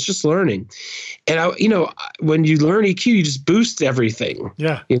starting out, I was just learning. And when you learn EQ, you just boost everything.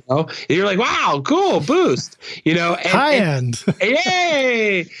 Yeah. And you're like, wow, cool, boost. High end.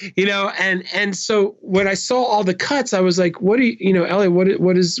 Yay. And so when I saw all the cuts, I was like, Elliot,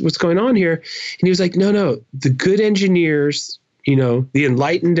 what's going on here? And he was like, no, the good engineers, the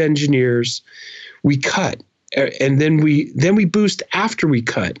enlightened engineers, we cut. And then we boost after we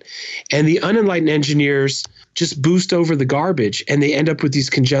cut, and the unenlightened engineers just boost over the garbage, and they end up with these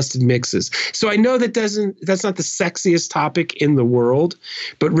congested mixes. So I know that's not the sexiest topic in the world,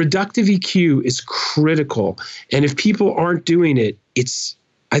 but reductive EQ is critical. And if people aren't doing it,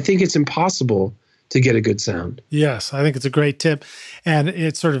 I think it's impossible to get a good sound. Yes, I think it's a great tip, and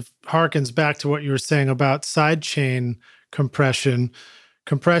it sort of harkens back to what you were saying about sidechain compression.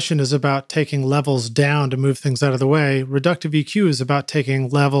 Compression is about taking levels down to move things out of the way. Reductive EQ is about taking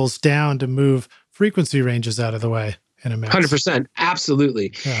levels down to move frequency ranges out of the way in a mix. 100%.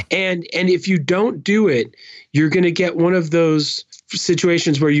 Absolutely. Yeah. And if you don't do it, you're going to get one of those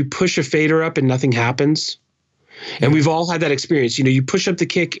situations where you push a fader up and nothing happens. And we've all had that experience. You push up the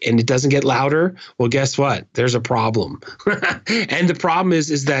kick and it doesn't get louder. Well, guess what? There's a problem. And the problem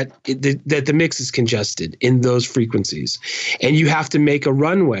is that that the mix is congested in those frequencies. And you have to make a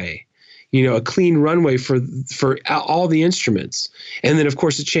runway, a clean runway for all the instruments. And then, of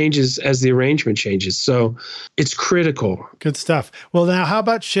course, it changes as the arrangement changes. So it's critical. Good stuff. Well, now, how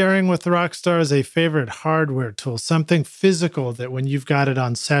about sharing with the rock stars a favorite hardware tool, something physical that when you've got it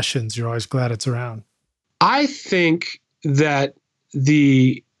on sessions, you're always glad it's around? I think that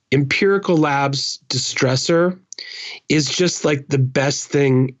the Empirical Labs distressor is just like the best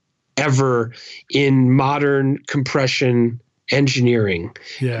thing ever in modern compression engineering,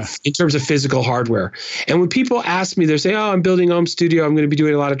 in terms of physical hardware. And when people ask me, they say, oh, I'm building a home studio, I'm going to be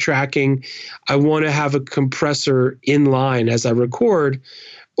doing a lot of tracking, I want to have a compressor in line as I record,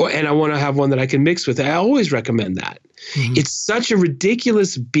 and I want to have one that I can mix with. I always recommend that. Mm-hmm. It's such a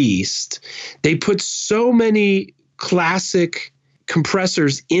ridiculous beast. They put so many classic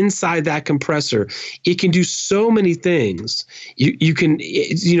compressors inside that compressor. It can do so many things. You can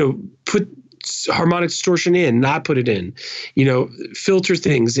put harmonic distortion in, not put it in, filter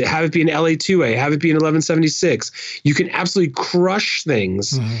things, have it be an LA2A, have it be an 1176. You can absolutely crush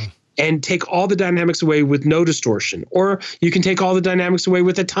things. Mm-hmm. And take all the dynamics away with no distortion. Or you can take all the dynamics away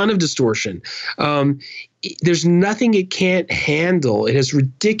with a ton of distortion. There's nothing it can't handle. It has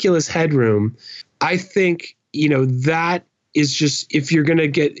ridiculous headroom. I think, that is just, if you're going to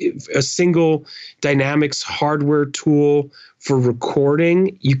get a single dynamics hardware tool for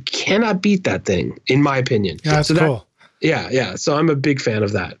recording, you cannot beat that thing, in my opinion. Yeah, that's cool. Yeah. So I'm a big fan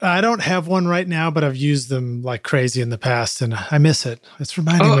of that. I don't have one right now, but I've used them like crazy in the past, and I miss it. It's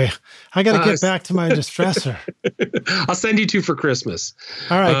reminding me. I got to get back to my distressor. I'll send you two for Christmas.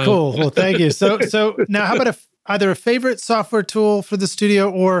 All right, cool. Well, thank you. So now how about either a favorite software tool for the studio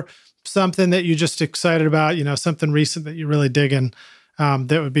or something that you're just excited about, something recent that you're really digging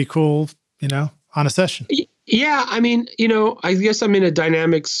that would be cool, on a session? Yeah. I mean, I guess I'm in a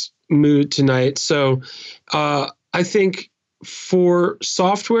dynamics mood tonight. So, I think for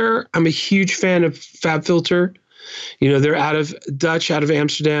software, I'm a huge fan of FabFilter. They're out of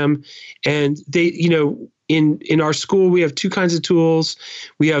Amsterdam, and they, in our school, we have two kinds of tools.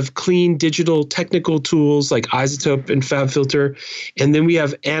 We have clean digital technical tools like Isotope and FabFilter, and then we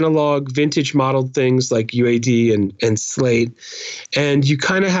have analog vintage modeled things like UAD and Slate. And you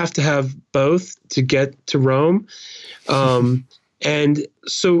kind of have to have both to get to Rome. And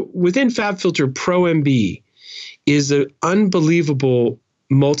so within FabFilter, Pro MB is an unbelievable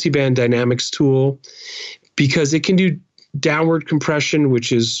multiband dynamics tool because it can do downward compression,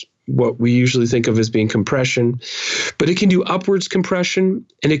 which is what we usually think of as being compression, but it can do upwards compression,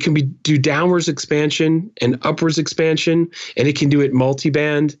 and it can do downwards expansion and upwards expansion, and it can do it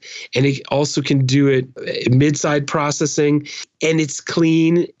multiband, and it also can do it mid-side processing, and it's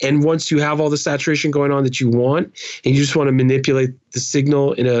clean. And once you have all the saturation going on that you want, and you just want to manipulate the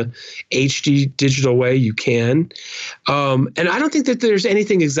signal in a HD digital way, you can. And I don't think that there's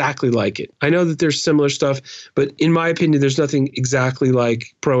anything exactly like it. I know that there's similar stuff, but in my opinion, there's nothing exactly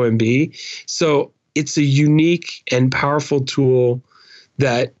like Pro MB. So it's a unique and powerful tool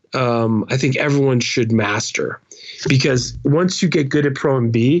that I think everyone should master, because once you get good at Pro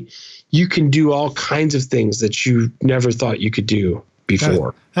MB, you can do all kinds of things that you never thought you could do.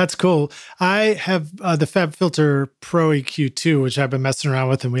 before. That's cool. I have the FabFilter Pro EQ2, which I've been messing around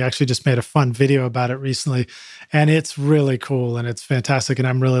with, and we actually just made a fun video about it recently. And it's really cool and it's fantastic. And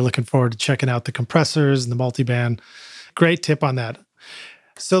I'm really looking forward to checking out the compressors and the multiband. Great tip on that.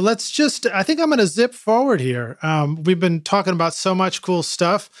 So I think I'm going to zip forward here. We've been talking about so much cool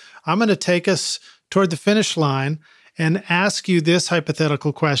stuff. I'm going to take us toward the finish line and ask you this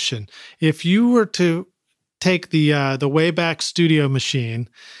hypothetical question. If you were to take the Wayback Studio machine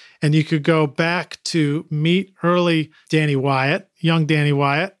and you could go back to meet early Danny Wyatt, young Danny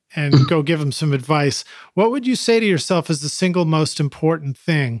Wyatt, and go give him some advice, what would you say to yourself is the single most important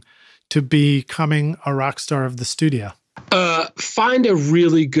thing to becoming a rock star of the studio? Find a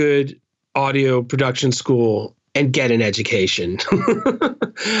really good audio production school and get an education.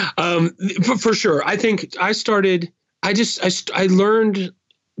 For sure. I think I learned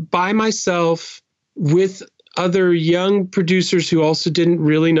by myself with other young producers who also didn't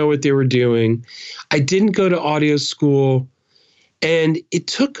really know what they were doing. I didn't go to audio school, and it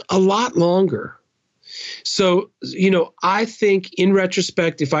took a lot longer. So, I think in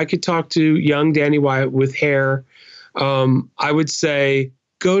retrospect, if I could talk to young Danny Wyatt with hair, I would say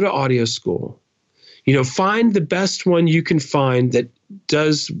go to audio school. Find the best one you can find that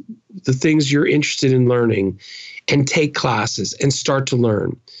does the things you're interested in learning, and take classes and start to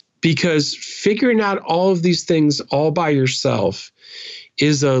learn. Because figuring out all of these things all by yourself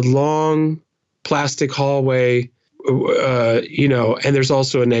is a long plastic hallway, and there's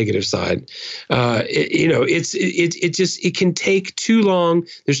also a negative side. It can take too long.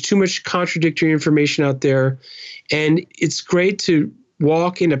 There's too much contradictory information out there. And it's great to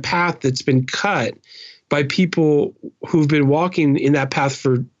walk in a path that's been cut by people who've been walking in that path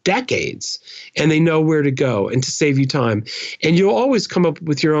for decades, and they know where to go, and to save you time. And you'll always come up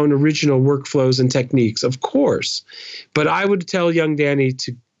with your own original workflows and techniques, of course. But I would tell young Danny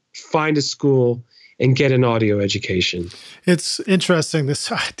to find a school and get an audio education. It's interesting. This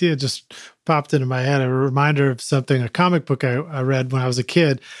idea just popped into my head, a reminder of something, a comic book I read when I was a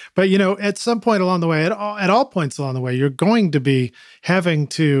kid. But, at some point along the way, at all points along the way, you're going to be having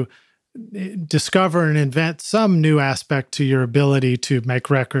to discover and invent some new aspect to your ability to make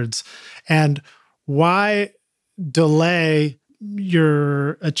records. And why delay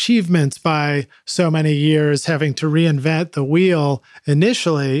your achievements by so many years having to reinvent the wheel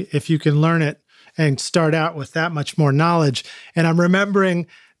initially if you can learn it and start out with that much more knowledge? And I'm remembering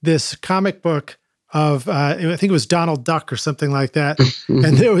this comic book of, I think it was Donald Duck or something like that.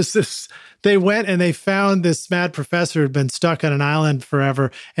 And there was they went and they found this mad professor who'd been stuck on an island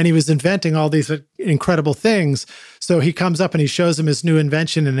forever, and he was inventing all these incredible things. So he comes up and he shows him his new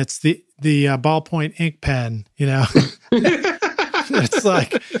invention, and it's the ballpoint ink pen, It's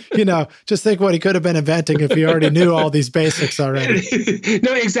like, just think what he could have been inventing if he already knew all these basics already.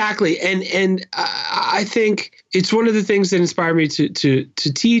 No, exactly. And I think it's one of the things that inspired me to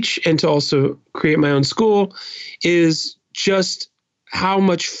teach and to also create my own school is just how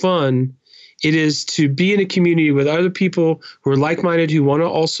much fun it is to be in a community with other people who are like-minded, who want to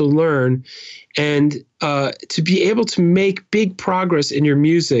also learn, and to be able to make big progress in your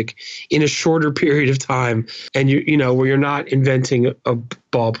music in a shorter period of time, and where you're not inventing a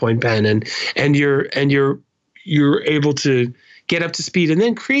ballpoint pen, and you're able to get up to speed and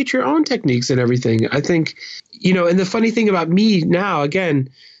then create your own techniques and everything. I think, and the funny thing about me now, again,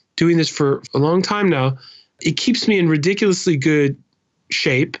 doing this for a long time now, it keeps me in ridiculously good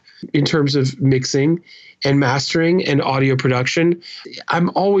shape in terms of mixing and mastering and audio production. I'm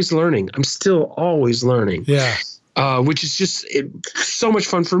always learning. I'm still always learning. Yeah. Which is just so much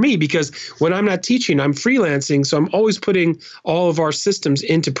fun for me, because when I'm not teaching, I'm freelancing. So I'm always putting all of our systems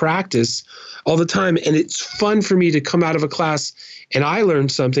into practice all the time. And it's fun for me to come out of a class and I learn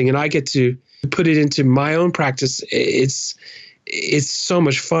something and I get to put it into my own practice. It's so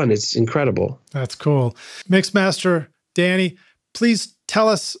much fun. It's incredible. That's cool. Mixmaster Danny, please tell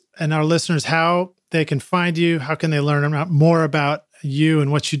us and our listeners how they can find you. How can they learn more about you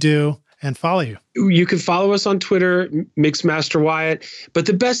and what you do and follow you? You can follow us on Twitter, Mixmaster Wyatt. But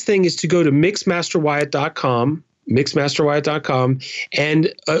the best thing is to go to mixmasterwyatt.com,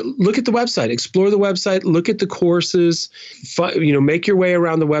 and look at the website, explore the website, look at the courses, make your way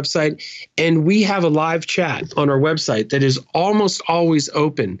around the website. And we have a live chat on our website that is almost always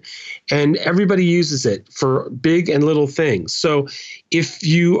open, and everybody uses it for big and little things. So if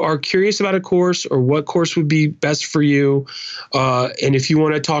you are curious about a course or what course would be best for you, and if you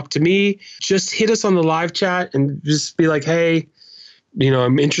want to talk to me, just hit us on the live chat and just be like, hey,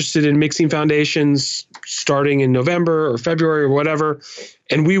 I'm interested in mixing foundations starting in November or February or whatever,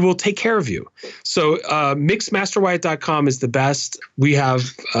 and we will take care of you. So mixmasterwyatt.com is the best. We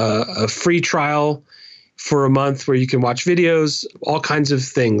have a free trial for a month where you can watch videos, all kinds of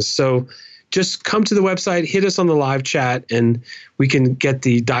things. So just come to the website, hit us on the live chat, and we can get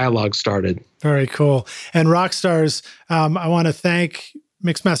the dialogue started. Very cool. And Rockstars, I want to thank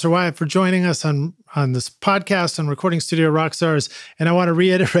Mixmaster Wyatt for joining us on this podcast on Recording Studio Rockstars. And I want to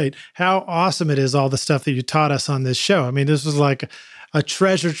reiterate how awesome it is, all the stuff that you taught us on this show. I mean, this was like a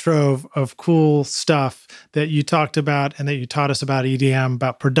treasure trove of cool stuff that you talked about and that you taught us about EDM,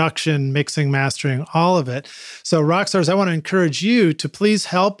 about production, mixing, mastering, all of it. So Rockstars, I want to encourage you to please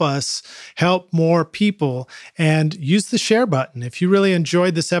help us help more people and use the share button. If you really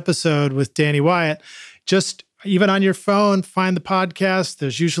enjoyed this episode with Danny Wyatt, just even on your phone, find the podcast.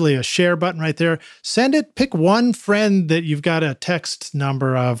 There's usually a share button right there. Send it, pick one friend that you've got a text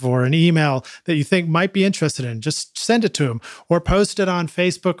number of or an email that you think might be interested in. Just send it to them or post it on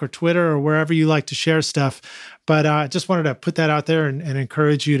Facebook or Twitter or wherever you like to share stuff. But I just wanted to put that out there and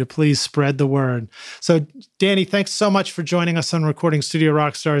encourage you to please spread the word. So Danny, thanks so much for joining us on Recording Studio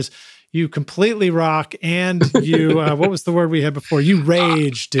Rockstars. You completely rock, and you, what was the word we had before? You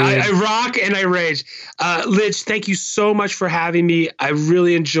rage, dude. I rock and I rage. Lidge, thank you so much for having me. I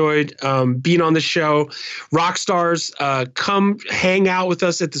really enjoyed being on the show. Rockstars, come hang out with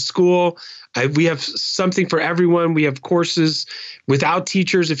us at the school. We have something for everyone. We have courses without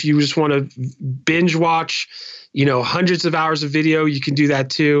teachers. If you just want to binge watch, hundreds of hours of video, you can do that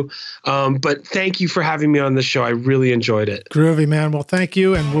too. But thank you for having me on the show. I really enjoyed it. Groovy, man. Well, thank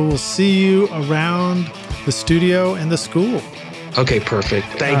you. And we will see you around the studio and the school. Okay, perfect.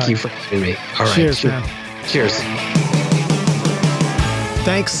 Thank you for having me. All right. Cheers, man. Cheers.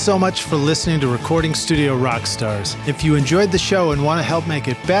 Thanks so much for listening to Recording Studio Rockstars. If you enjoyed the show and want to help make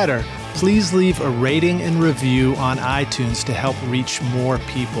it better, please leave a rating and review on iTunes to help reach more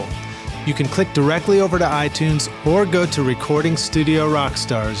people. You can click directly over to iTunes or go to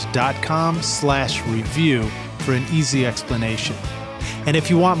recordingstudiorockstars.com/review for an easy explanation. And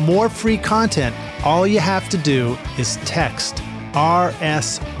if you want more free content, all you have to do is text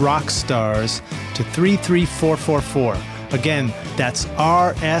RS Rockstars to 33444. Again, that's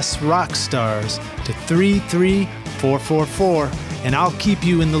RS Rockstars to 33444, and I'll keep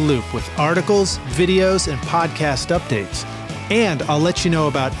you in the loop with articles, videos, and podcast updates. And I'll let you know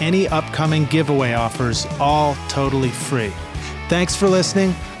about any upcoming giveaway offers, all totally free. Thanks for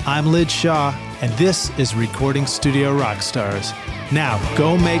listening. I'm Lid Shaw, and this is Recording Studio Rockstars. Now,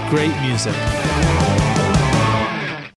 go make great music.